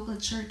one local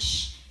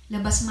church.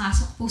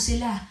 Labas-masok po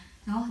sila.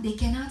 No? They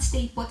cannot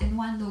stay put in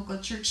one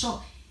local church. So,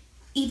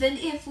 even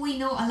if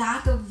we know a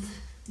lot of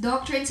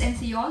doctrines and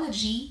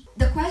theology,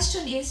 the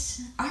question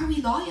is, are we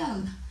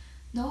loyal?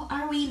 No?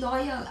 Are we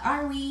loyal?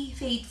 Are we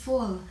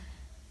faithful?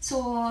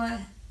 So,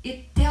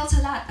 it tells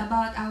a lot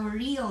about our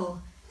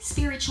real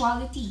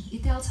spirituality.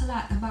 It tells a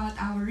lot about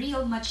our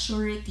real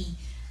maturity,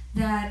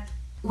 that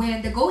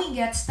when the going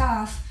gets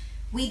tough,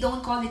 we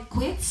don't call it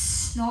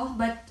quits, no?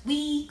 But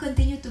we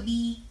continue to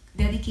be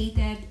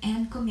dedicated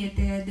and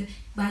committed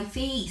by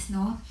faith,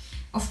 no?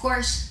 Of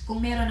course,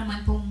 kung meron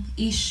naman pong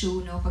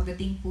issue, no,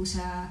 pagdating po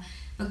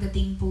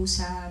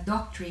sa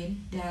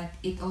doctrine, that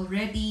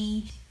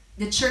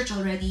the church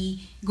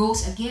already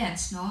goes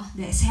against, no,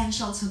 the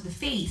essentials of the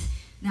faith.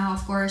 Now,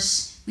 of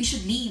course, we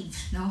should leave,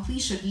 no?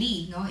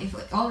 If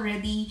it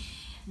already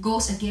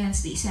goes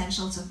against the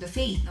essentials of the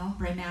faith, no?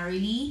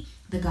 Primarily,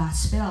 the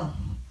gospel.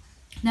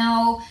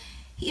 Now,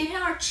 here in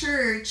our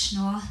church,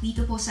 no,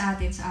 dito po sa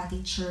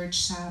ating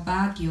church sa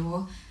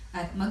Baguio,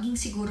 at maging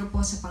siguro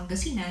po sa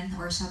Pangasinan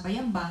or sa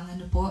Bayambang,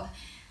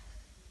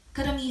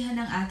 karamihan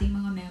ng ating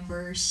mga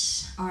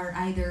members are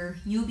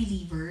either new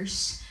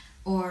believers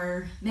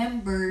or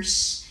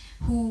members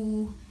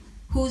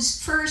whose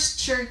first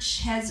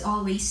church has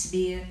always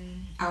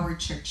been our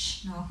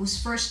church, no?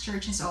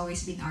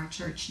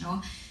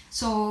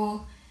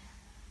 So,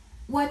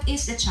 what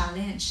is the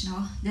challenge,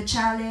 no? The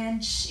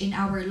challenge in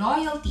our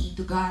loyalty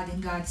to God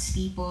and God's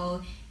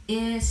people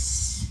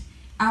is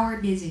our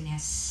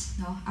busyness,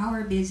 no?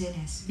 Our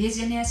busyness.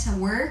 Busyness sa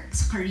work,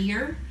 sa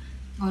career,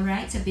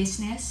 alright, sa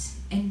business,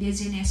 and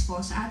busyness po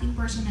sa ating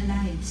personal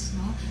lives,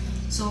 no?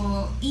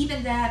 So,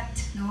 even that,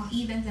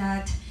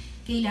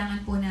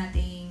 kailangan po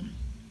nating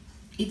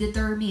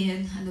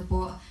i-determine,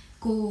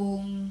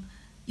 kung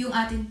yung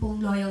atin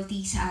pong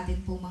loyalty sa atin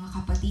pong mga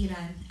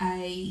kapatiran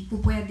ay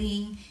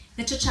pwedeng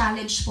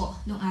na-challenge po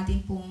ng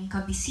ating pong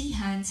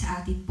kabisihan sa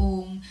ating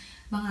pong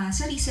mga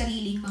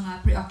sari-sariling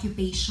mga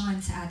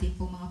preoccupation sa ating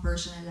pong mga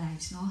personal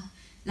lives, no?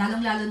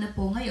 Lalong-lalo na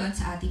po ngayon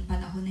sa ating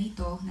panahon na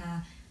ito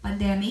na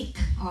pandemic,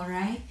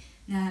 alright?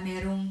 Na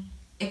merong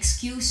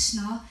excuse,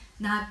 no,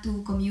 not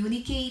to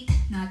communicate,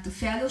 not to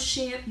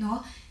fellowship, no?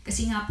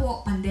 Kasi nga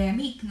po,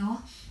 pandemic, no?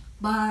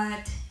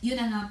 But,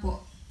 yun na nga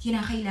po,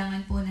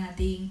 kinakailangan po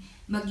nating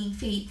maging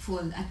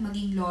faithful at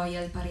maging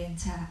loyal pa rin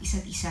sa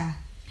isa't isa.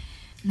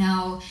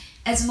 Now,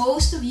 as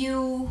most of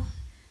you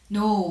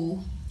know,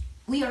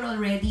 we are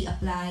already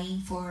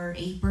applying for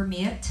a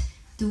permit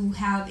to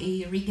have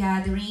a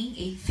regathering,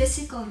 a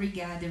physical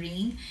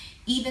regathering,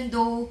 even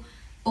though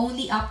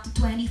only up to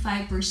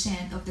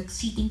 25% of the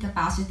seating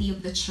capacity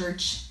of the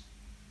church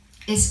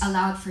is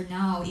allowed for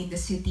now in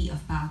the city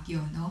of Baguio,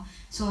 no?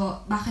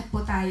 So, bakit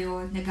po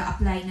tayo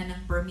nag-a-apply na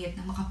ng permit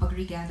na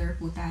makapag-regather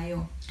po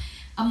tayo?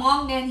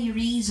 Among many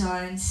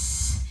reasons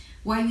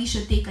why we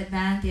should take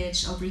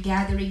advantage of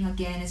regathering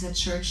again as a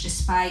church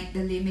despite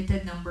the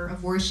limited number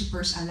of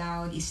worshipers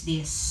allowed is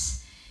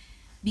this.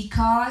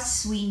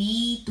 Because we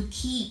need to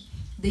keep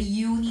the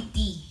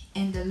unity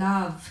and the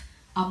love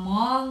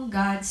among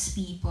God's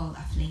people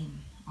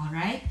aflame.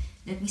 Alright?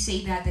 Let me say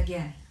that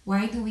again.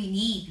 Why do we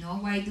need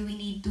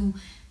to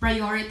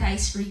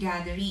prioritize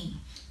regathering?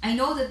 I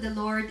know that the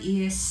Lord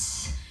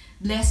is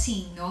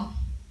blessing, no?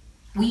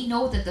 We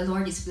know that the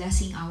Lord is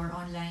blessing our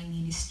online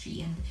ministry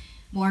and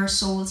more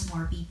souls,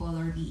 more people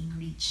are being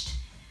reached.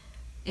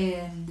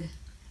 And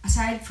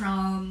aside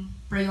from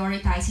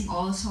prioritizing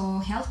also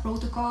health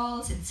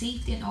protocols and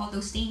safety and all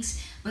those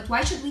things, but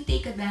why should we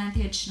take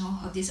advantage, no,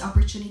 of this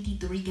opportunity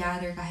to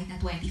regather kahit na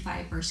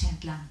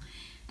 25% lang?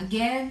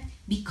 Again,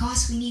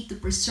 because we need to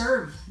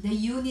preserve the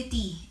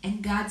unity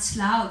and God's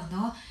love,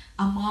 no,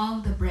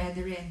 among the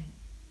brethren.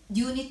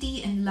 Unity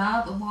and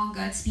love among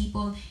God's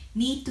people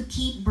need to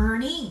keep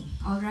burning,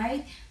 all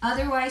right?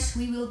 Otherwise,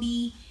 we will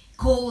be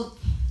cold.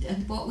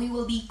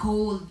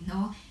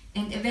 No?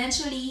 And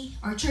eventually,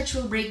 our church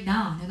will break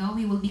down, you know?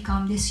 We will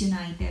become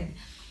disunited.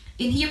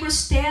 In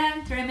Hebrews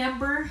 10,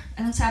 remember,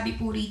 anong sabi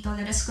po rito?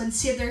 Let us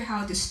consider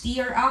how to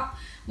stir up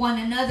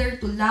one another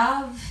to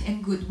love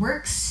and good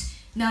works,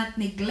 not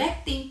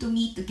neglecting to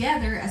meet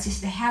together as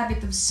is the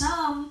habit of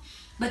some,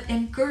 but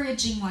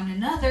encouraging one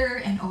another,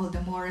 and all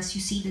the more as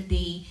you see the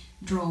day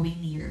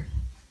drawing near.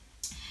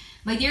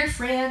 My dear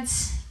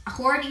friends,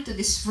 according to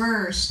this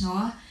verse,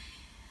 no,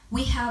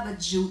 we have a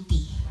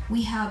duty.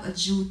 We have a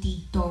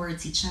duty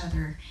towards each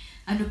other.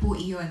 Ano po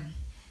iyon?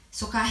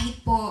 So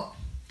kahit po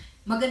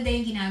maganda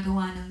yung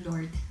ginagawa ng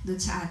Lord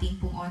dun sa ating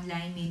pong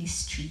online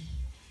ministry,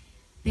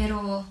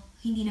 pero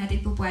hindi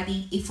natin po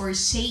pwedeng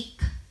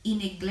i-forsake,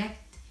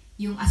 i-neglect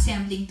yung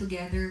assembling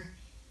together.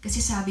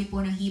 Kasi sabi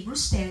po ng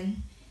Hebrews 10,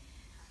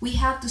 we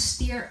have to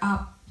stir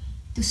up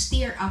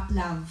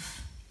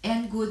love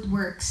and good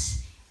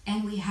works,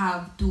 and we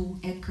have to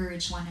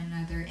encourage one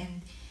another. And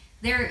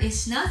there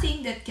is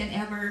nothing that can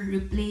ever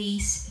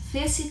replace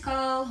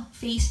physical,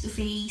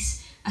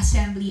 face-to-face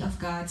assembly of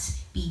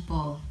God's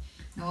people.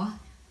 No?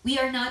 We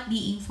are not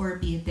being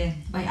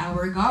forbidden by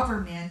our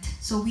government,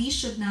 so we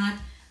should not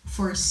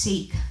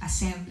forsake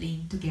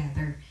assembling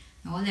together.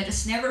 No? Let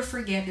us never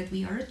forget that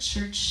we are a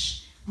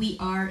church, we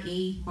are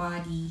a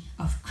body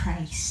of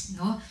Christ.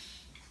 No?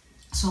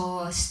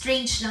 So,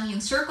 strange lang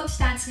yung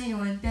circumstance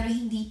ngayon, pero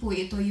hindi po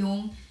ito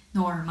yung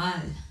normal,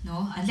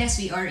 no?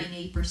 Unless we are in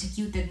a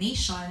persecuted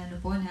nation,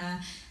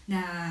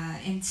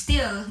 and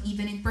still,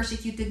 even in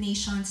persecuted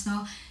nations,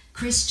 no,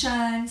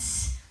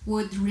 Christians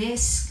would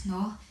risk,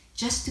 no,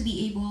 just to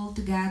be able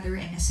to gather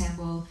and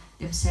assemble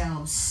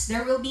themselves.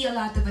 There will be a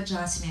lot of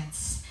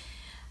adjustments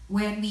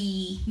when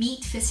we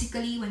meet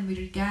physically, when we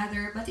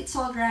regather, but it's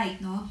all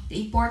right, no? The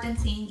important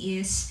thing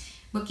is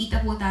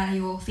magkita po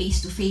tayo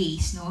face to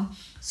face, no?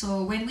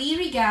 So when we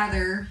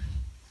regather,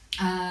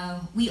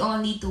 we all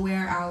need to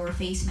wear our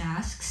face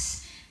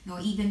masks, no?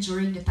 Even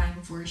during the time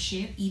of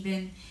worship,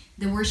 even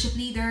the worship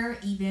leader,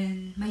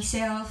 even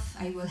myself,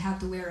 I will have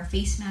to wear a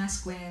face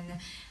mask when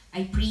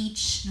I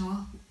preach,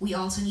 no? We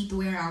also need to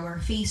wear our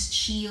face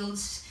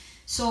shields.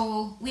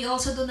 So we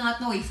also do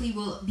not know if we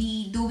will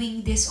be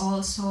doing this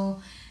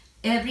also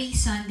every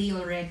Sunday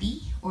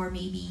already, or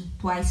maybe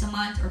twice a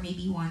month, or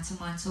maybe once a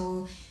month.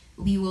 So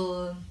we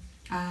will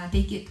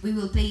we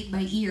will play it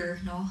by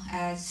ear, no,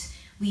 as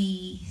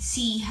we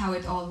see how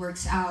it all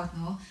works out,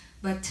 no.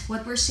 But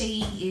what we're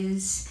saying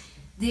is,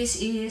 this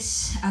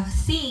is a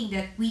thing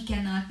that we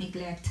cannot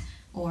neglect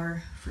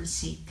or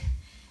forsake.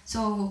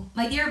 So,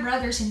 my dear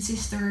brothers and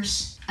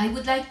sisters, I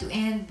would like to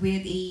end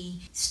with a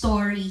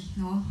story,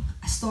 no?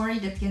 A story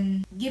that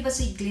can give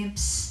us a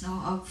glimpse, no,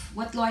 of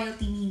what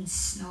loyalty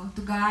means, no,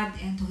 to God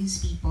and to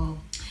His people.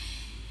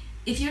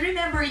 If you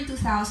remember, in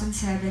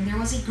 2007, there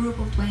was a group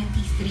of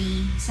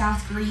 23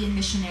 South Korean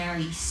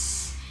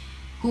missionaries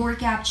who were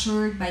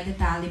captured by the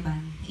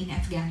Taliban in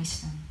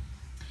Afghanistan.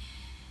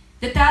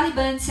 The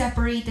Taliban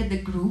separated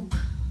the group,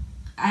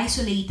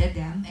 isolated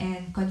them,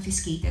 and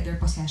confiscated their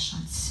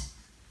possessions.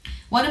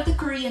 One of the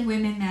Korean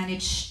women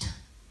managed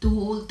to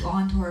hold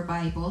on to her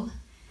Bible.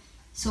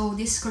 So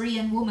this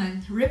Korean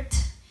woman ripped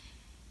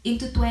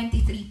into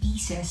 23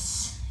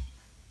 pieces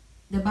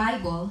the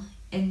Bible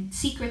and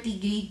secretly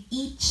gave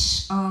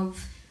each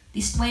of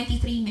these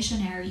 23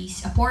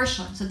 missionaries a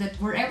portion, so that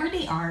wherever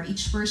they are,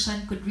 each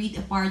person could read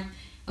a part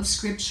of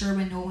scripture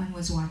when no one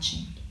was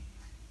watching.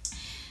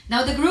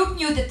 Now the group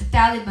knew that the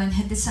Taliban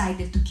had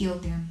decided to kill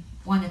them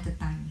one at a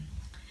time.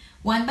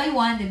 One by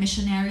one, the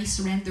missionaries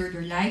surrendered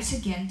their lives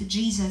again to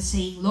Jesus,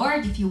 saying,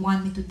 "Lord, if you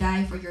want me to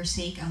die for your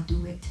sake, I'll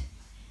do it."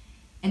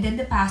 And then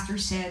the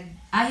pastor said,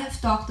 "I have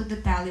talked to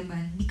the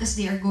Taliban because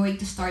they are going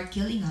to start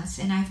killing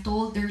us, and I've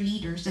told their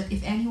leaders that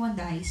if anyone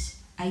dies,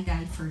 I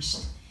die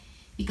first,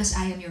 because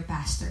I am your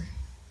pastor."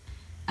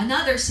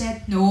 Another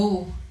said,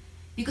 "No,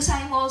 because I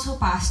am also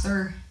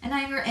pastor, and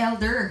I am your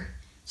elder,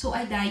 so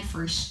I die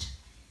first."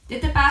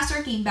 Then the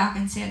pastor came back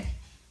and said,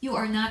 "You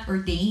are not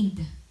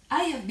ordained.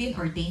 I have been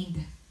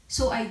ordained,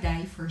 so I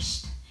die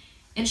first."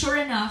 And sure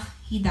enough,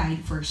 he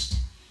died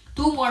first.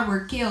 2 more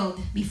were killed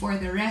before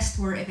the rest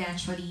were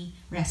eventually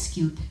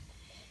rescued.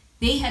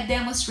 They had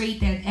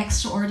demonstrated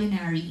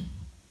extraordinary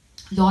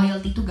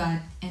loyalty to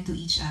God and to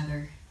each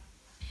other.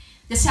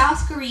 The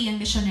South Korean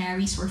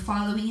missionaries were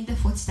following in the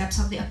footsteps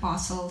of the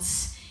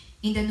apostles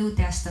in the New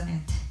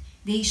Testament.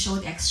 They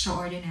showed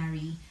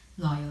extraordinary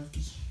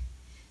loyalty.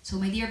 So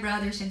my dear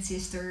brothers and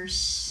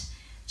sisters,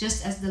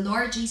 just as the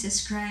Lord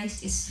Jesus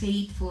Christ is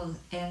faithful,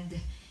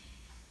 and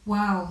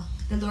wow,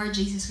 the Lord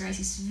Jesus Christ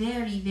is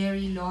very,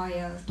 very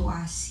loyal to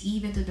us,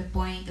 even to the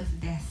point of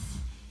death,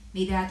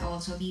 may that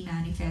also be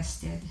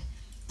manifested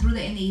through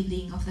the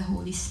enabling of the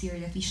Holy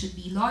Spirit, that we should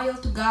be loyal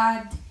to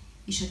God,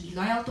 we should be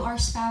loyal to our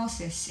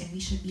spouses, and we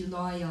should be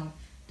loyal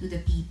to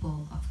the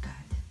people of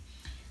God.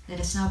 Let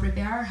us now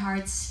prepare our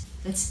hearts.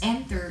 Let's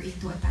enter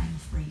into a time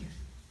of prayer.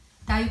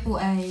 Tayo po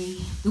ay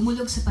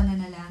dumulog sa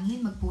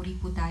pananalangin. Magpuri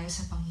po tayo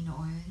sa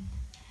Panginoon.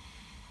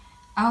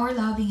 Our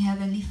loving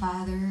Heavenly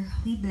Father,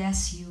 we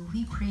bless you,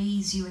 we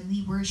praise you, and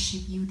we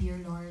worship you, dear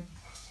Lord.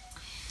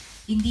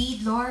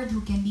 Indeed, Lord,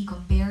 who can be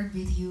compared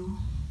with you?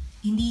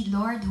 Indeed,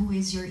 Lord, who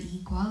is your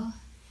equal?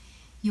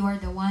 You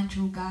are the one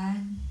true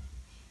God.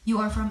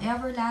 You are from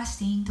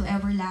everlasting to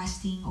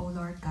everlasting, O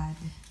Lord God.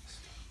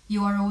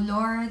 You are, O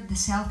Lord, the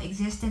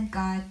self-existent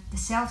God, the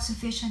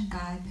self-sufficient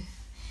God.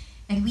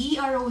 And we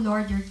are, O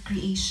Lord, your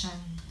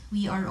creation.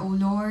 We are, O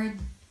Lord,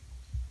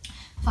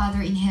 Father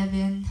in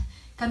heaven.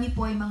 Kami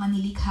po ay mga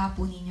nilikha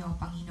po ninyo,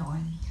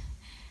 Panginoon.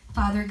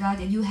 Father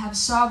God, and you have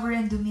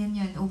sovereign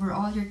dominion over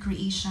all your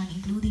creation,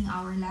 including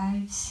our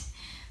lives.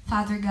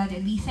 Father God,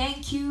 and we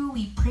thank you,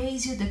 we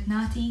praise you that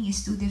nothing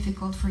is too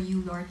difficult for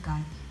you, Lord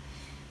God.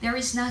 There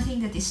is nothing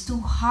that is too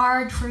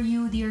hard for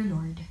you, dear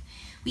Lord.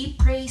 We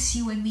praise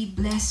you and we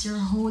bless your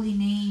holy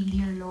name,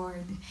 dear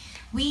Lord.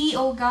 We,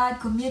 O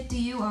God, commit to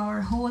you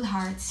our whole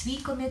hearts.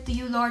 We commit to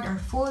you, Lord, our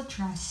full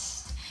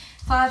trust.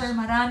 Father,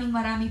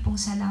 maraming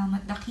pong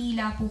salamat.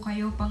 Dakila po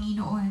kayo,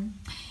 Panginoon.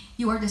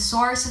 You are the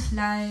source of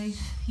life.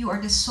 You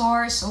are the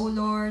source, O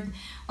Lord,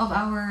 of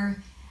our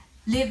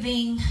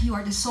living. You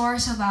are the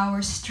source of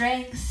our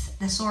strength,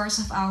 the source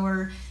of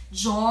our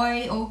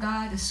joy, O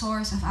God, the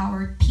source of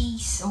our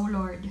peace, O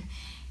Lord.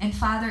 And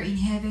Father in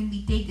heaven,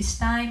 we take this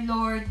time,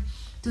 Lord,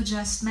 to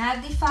just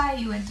magnify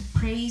you and to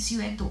praise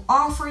you and to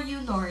offer you,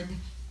 Lord,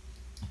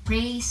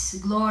 praise,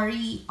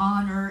 glory,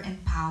 honor,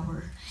 and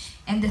power,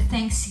 and the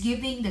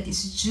thanksgiving that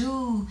is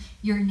due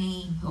your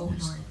name, O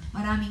Lord.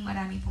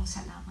 Maraming pong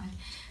salamat.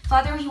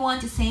 Father, we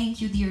want to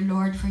thank you, dear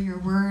Lord, for your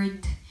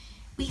word.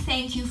 We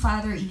thank you,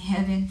 Father in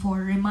heaven,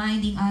 for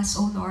reminding us,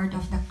 O Lord,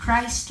 of the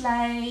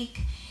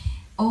Christ-like,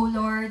 O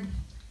Lord,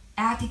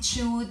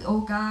 attitude,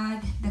 O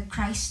God, the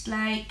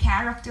Christ-like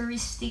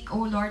characteristic,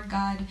 O Lord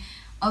God,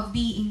 of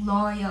being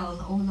loyal,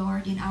 O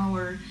Lord, in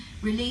our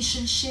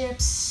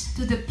relationships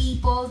to the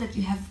people that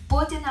you have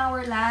put in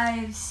our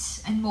lives,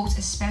 and most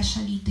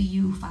especially to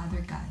you, Father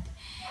God.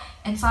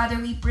 And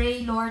Father, we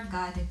pray, Lord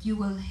God, that you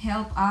will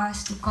help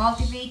us to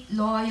cultivate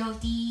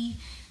loyalty,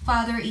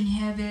 Father in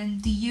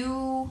heaven, to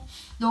you,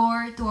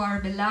 Lord, to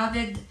our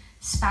beloved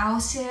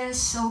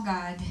spouses, O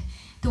God,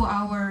 to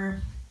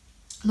our,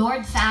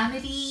 Lord,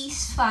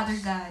 families, Father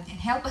God, and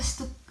help us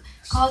to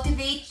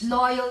cultivate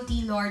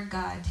loyalty, Lord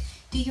God,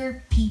 to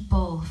your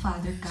people,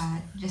 Father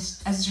God.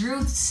 Just as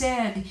Ruth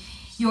said,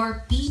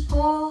 your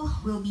people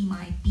will be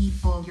my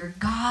people. Your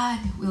God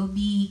will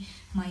be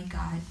my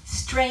God.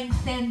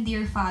 Strengthen,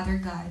 dear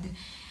Father God,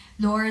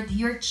 Lord,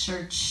 your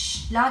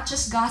church, not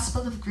just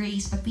Gospel of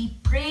Grace, but we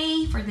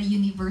pray for the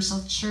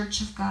universal church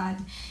of God,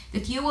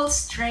 that you will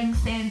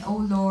strengthen, O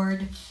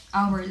Lord,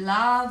 our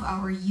love,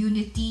 our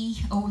unity,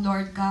 O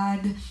Lord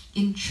God,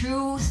 in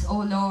truth, O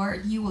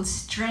Lord. You will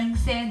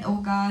strengthen,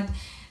 O God,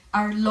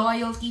 our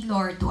loyalty,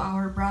 Lord, to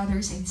our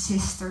brothers and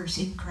sisters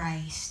in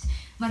Christ.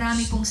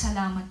 Marami pong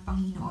salamat,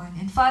 Panginoon.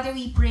 And Father,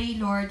 we pray,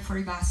 Lord,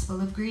 for Gospel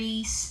of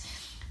Grace.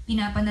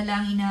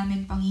 Pinapanalangin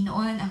namin,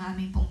 Panginoon, ang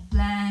aming pong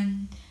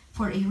plan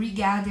for a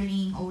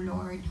regathering, O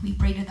Lord. We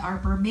pray that our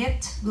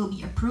permit will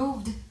be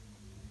approved.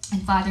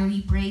 And Father,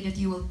 we pray that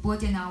you will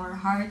put in our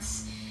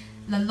hearts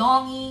the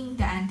longing,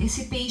 the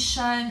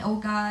anticipation, O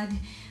God.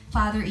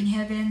 Father in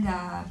heaven,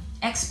 the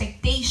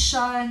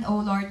expectation, O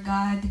Lord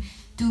God,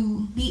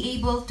 to be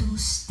able to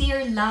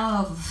steer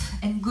love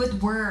and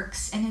good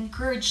works and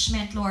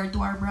encouragement, Lord,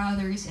 to our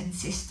brothers and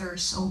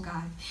sisters, O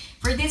God.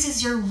 For this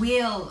is your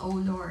will, O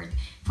Lord.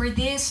 For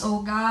this,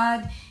 O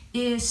God,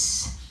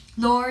 is,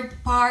 Lord,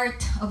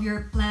 part of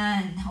your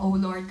plan, O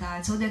Lord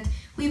God, so that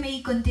we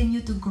may continue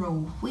to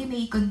grow. We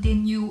may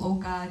continue, O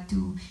God,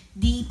 to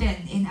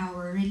deepen in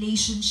our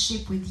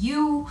relationship with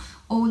you,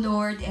 O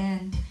Lord,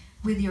 and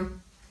with your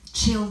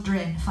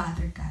children,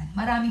 Father God.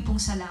 Marami pong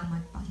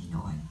salamat,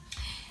 Panginoon.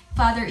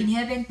 Father in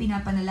heaven,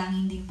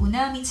 pinapanalangin din po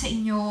namin sa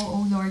inyo,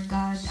 O Lord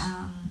God,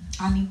 ang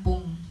aming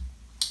pong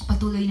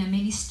patuloy na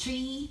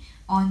ministry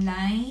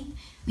online.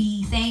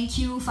 We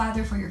thank you,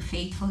 Father, for your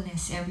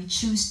faithfulness every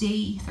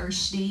Tuesday,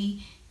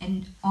 Thursday,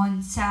 and on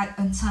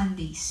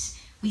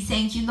Sundays. We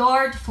thank you,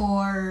 Lord,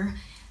 for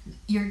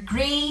your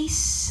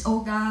grace,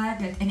 O God,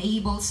 that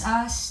enables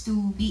us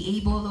to be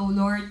able, O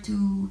Lord,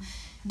 to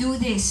do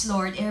this,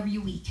 Lord, every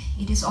week.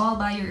 It is all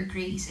by your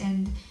grace.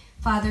 And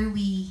Father,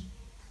 we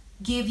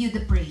give you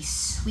the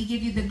praise. We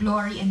give you the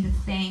glory and the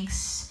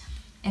thanks.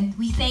 And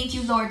we thank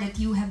you, Lord, that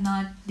you have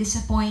not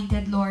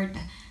disappointed, Lord,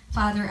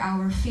 Father,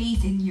 our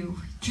faith in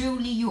you.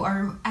 Truly, you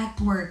are at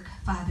work,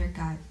 Father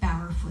God,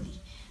 powerfully.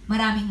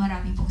 Maraming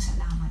pong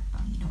salamat,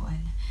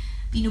 Panginoon.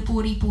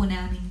 Pinupuri po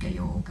namin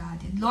kayo, O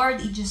God. And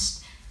Lord, I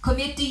just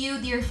commit to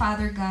you, dear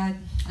Father God,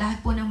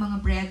 lahat po ng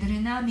mga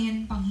brethren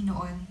namin,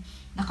 Panginoon,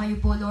 na kayo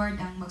po, Lord,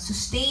 ang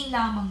mag-sustain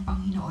lamang,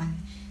 Panginoon,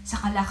 sa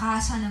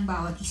kalakasan ng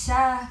bawat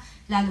isa,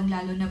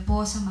 lalong-lalo na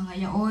po sa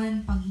mga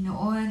yaon,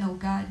 Panginoon, O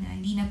God, na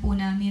hindi na po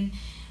namin,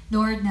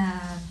 Lord,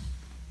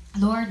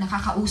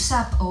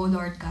 nakakausap, O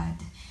Lord God.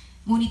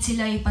 Ngunit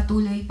sila ay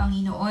patuloy,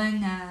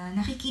 Panginoon, na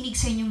nakikinig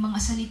sa inyong mga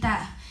salita.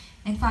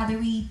 And Father,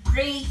 we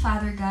pray,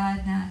 Father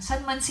God, na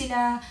saan man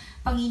sila,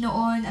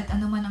 Panginoon, at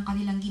ano man ang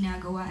kanilang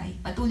ginagawa, ay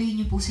patuloy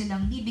niyo po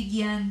silang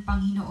bibigyan,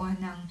 Panginoon,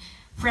 ng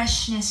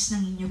freshness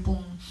ng inyo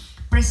pong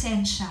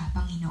presensya,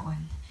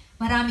 Panginoon.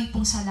 Marami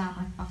pong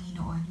salamat,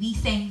 Panginoon. We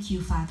thank you,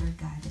 Father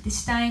God. At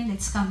this time,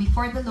 let's come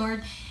before the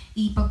Lord.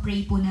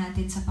 Ipag-pray po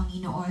natin sa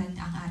Panginoon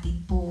ang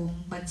ating pong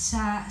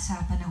bansa sa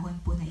panahon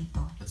po na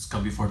ito. Let's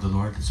come before the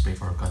Lord. Let's pray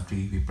for our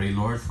country. We pray,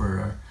 Lord,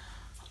 for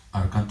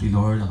our country,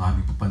 Lord, ang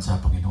aming pong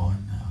bansa, Panginoon.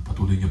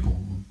 Patuloy niyo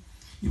pong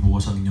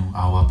ibuhos ang inyong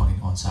awa,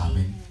 Panginoon, sa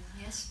amin.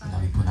 Yes,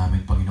 Dalangin po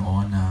namin,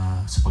 Panginoon, na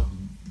sa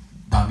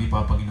pagdami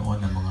pa, Panginoon,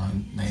 ng mga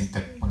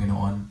na-infect,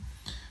 Panginoon,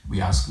 we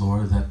ask,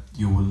 Lord, that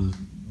you will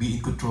be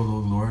in control,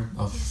 O Lord,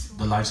 of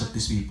the lives of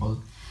these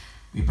people.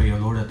 We pray, O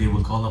Lord, that they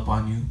will call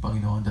upon you,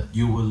 Panginoon, that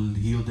you will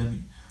heal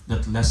them,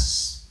 that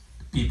less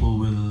people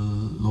will,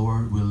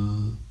 Lord,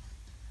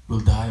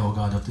 will die, O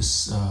God, of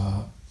this,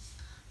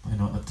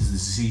 of this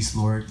disease,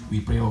 Lord.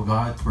 We pray, O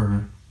God,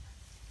 for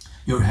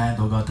your hand,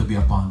 O God, to be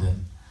upon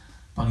them.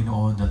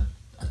 Panginoon, that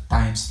at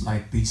times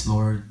like these,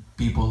 Lord,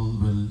 people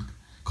will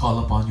call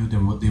upon you, they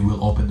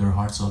will open their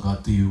hearts, O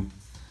God, to you.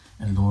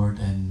 And Lord,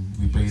 and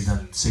we pray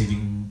that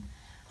saving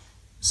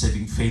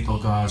faith,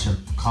 O God, shall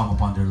come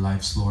upon their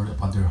lives, Lord,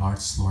 upon their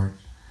hearts, Lord.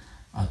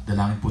 At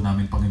dalangin po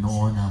namin,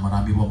 Panginoon, na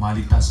marami po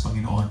maligtas,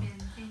 Panginoon.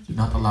 Do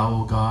not allow,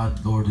 O God,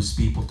 Lord, these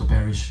people to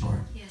perish,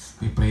 Lord.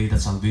 We pray that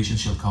salvation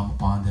shall come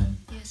upon them,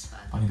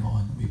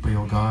 Panginoon. We pray,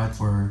 O God,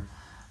 for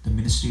the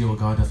ministry, O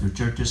God, of your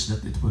churches,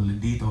 that it will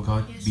indeed, O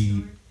God,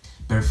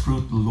 bear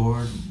fruit,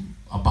 Lord,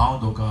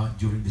 abound, O God,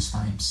 during these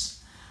times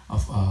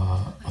of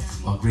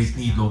great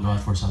need, O God,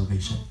 for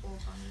salvation.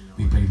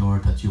 We pray,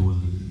 Lord, that you will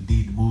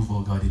lead, move,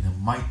 O God, in a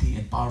mighty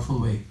and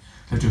powerful way.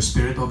 Let your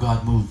Spirit, O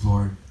God, move,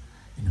 Lord,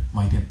 in a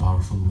mighty and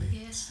powerful way.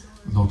 Yes,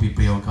 Lord. Lord, we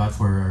pray, O God,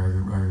 for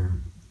our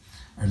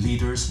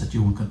leaders, that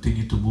you will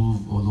continue to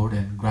move, O Lord,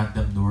 and grant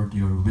them, Lord,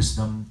 your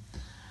wisdom,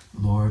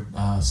 Lord,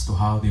 as to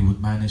how they would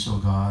manage,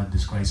 O God,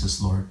 this crisis,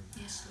 Lord.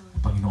 Yes,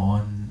 Lord.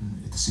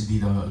 Panginoon, it is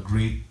indeed a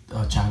great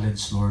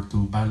challenge, Lord,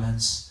 to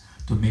balance,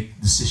 to make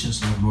decisions,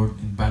 Lord,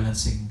 in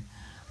balancing,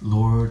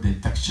 Lord, the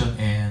infection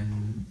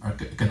and our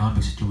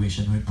economic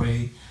situation. We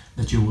pray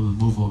that you will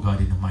move, O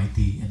God, in a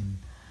mighty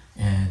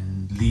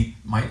and lead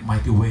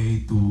mighty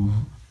way to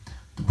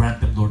grant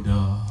them, Lord,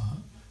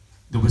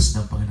 the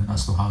wisdom, Panginoon,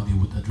 as to how they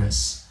would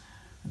address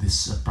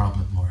this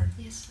problem, Lord.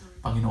 Yes, Lord.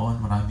 Panginoon,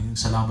 maraming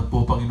salamat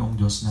po, Panginoong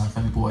Diyos, na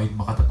kami po ay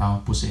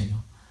makatatawag po sa inyo.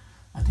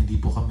 At hindi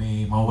po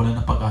kami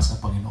mawawalan ng pag-asa,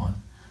 Panginoon,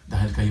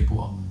 dahil kayo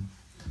po ang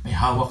may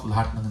hawak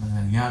lahat ng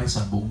nangyayari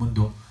sa buong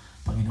mundo,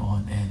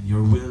 Panginoon. And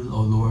your will,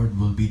 O Lord,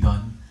 will be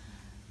done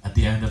at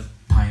the end of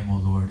time,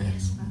 O Lord. And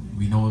Yes, Father.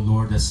 we know,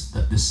 Lord,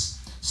 that this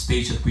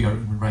stage that we are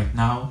in right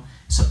now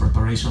is a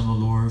preparation, O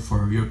Lord,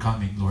 for your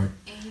coming, Lord.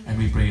 Amen. And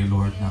we pray,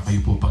 Lord, na Yes. kayo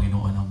po,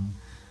 Panginoon, ang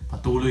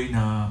patuloy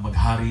na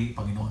maghari,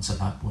 Panginoon, sa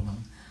lahat po ng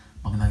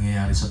mga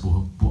nangyayari sa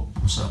buong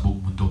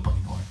mundo,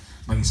 Panginoon,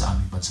 maging sa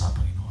aming bansa,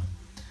 Panginoon.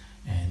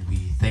 And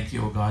we thank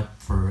you, O God,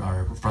 for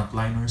our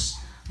frontliners.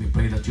 We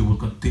pray that you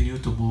will continue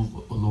to move,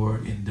 O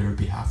Lord, in their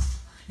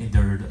behalf, in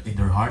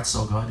their hearts,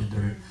 O God, in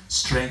their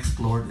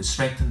strength, Lord.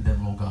 Strengthen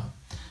them, O God,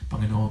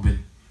 Panginoon, with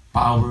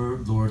power,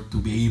 Lord,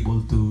 to be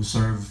able to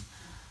serve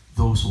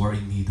those who are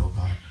in need, O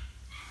God.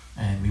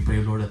 And we pray,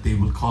 Lord, that they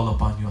will call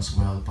upon you as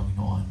well,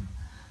 Panginoon.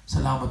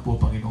 Salamat po,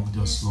 Panginoong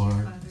Diyos, Yes,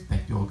 Lord. Father.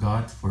 Thank you, O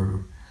God,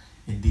 for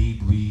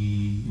indeed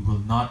we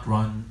will not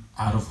run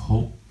out of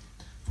hope,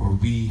 for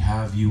we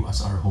have you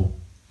as our hope.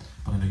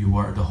 Panginoon, you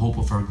are the hope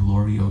of our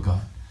glory, O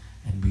God.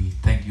 And we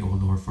thank you, O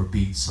Lord, for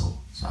being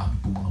so sa aming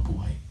pong mga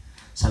buhay.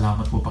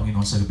 Salamat po,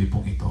 Panginoon, sa gabi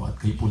pong ito. At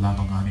kayo po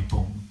lamang aming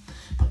pong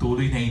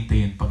patuloy na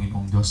hintayin,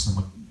 Panginoong Diyos,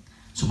 na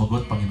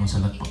sumagot, Panginoon, sa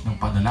lahat ng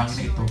panalangin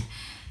na ito.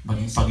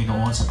 Maging,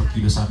 Panginoon, sa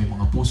pagkilos sa aming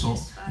mga puso,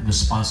 in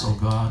response, O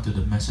God, to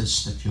the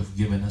message that you have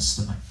given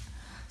us tonight.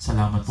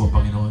 Salamat po,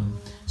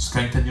 Panginoon.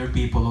 Strengthen your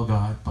people, O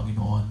God,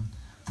 Panginoon,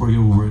 for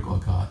your work, O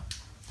God.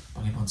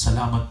 Panginoon,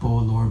 salamat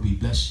po, Lord. We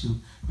bless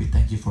you. We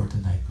thank you for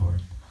tonight,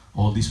 Lord.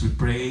 All this we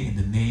pray in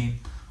the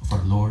name of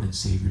our Lord and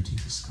Savior,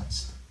 Jesus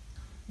Christ.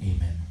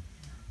 Amen.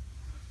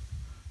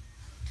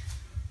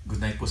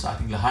 Good night po sa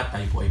ating lahat.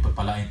 Tayo po ay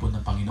pagpalain po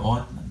ng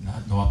Panginoon.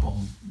 Nawa po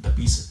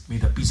may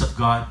the peace of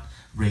God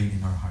reign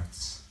in our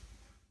hearts.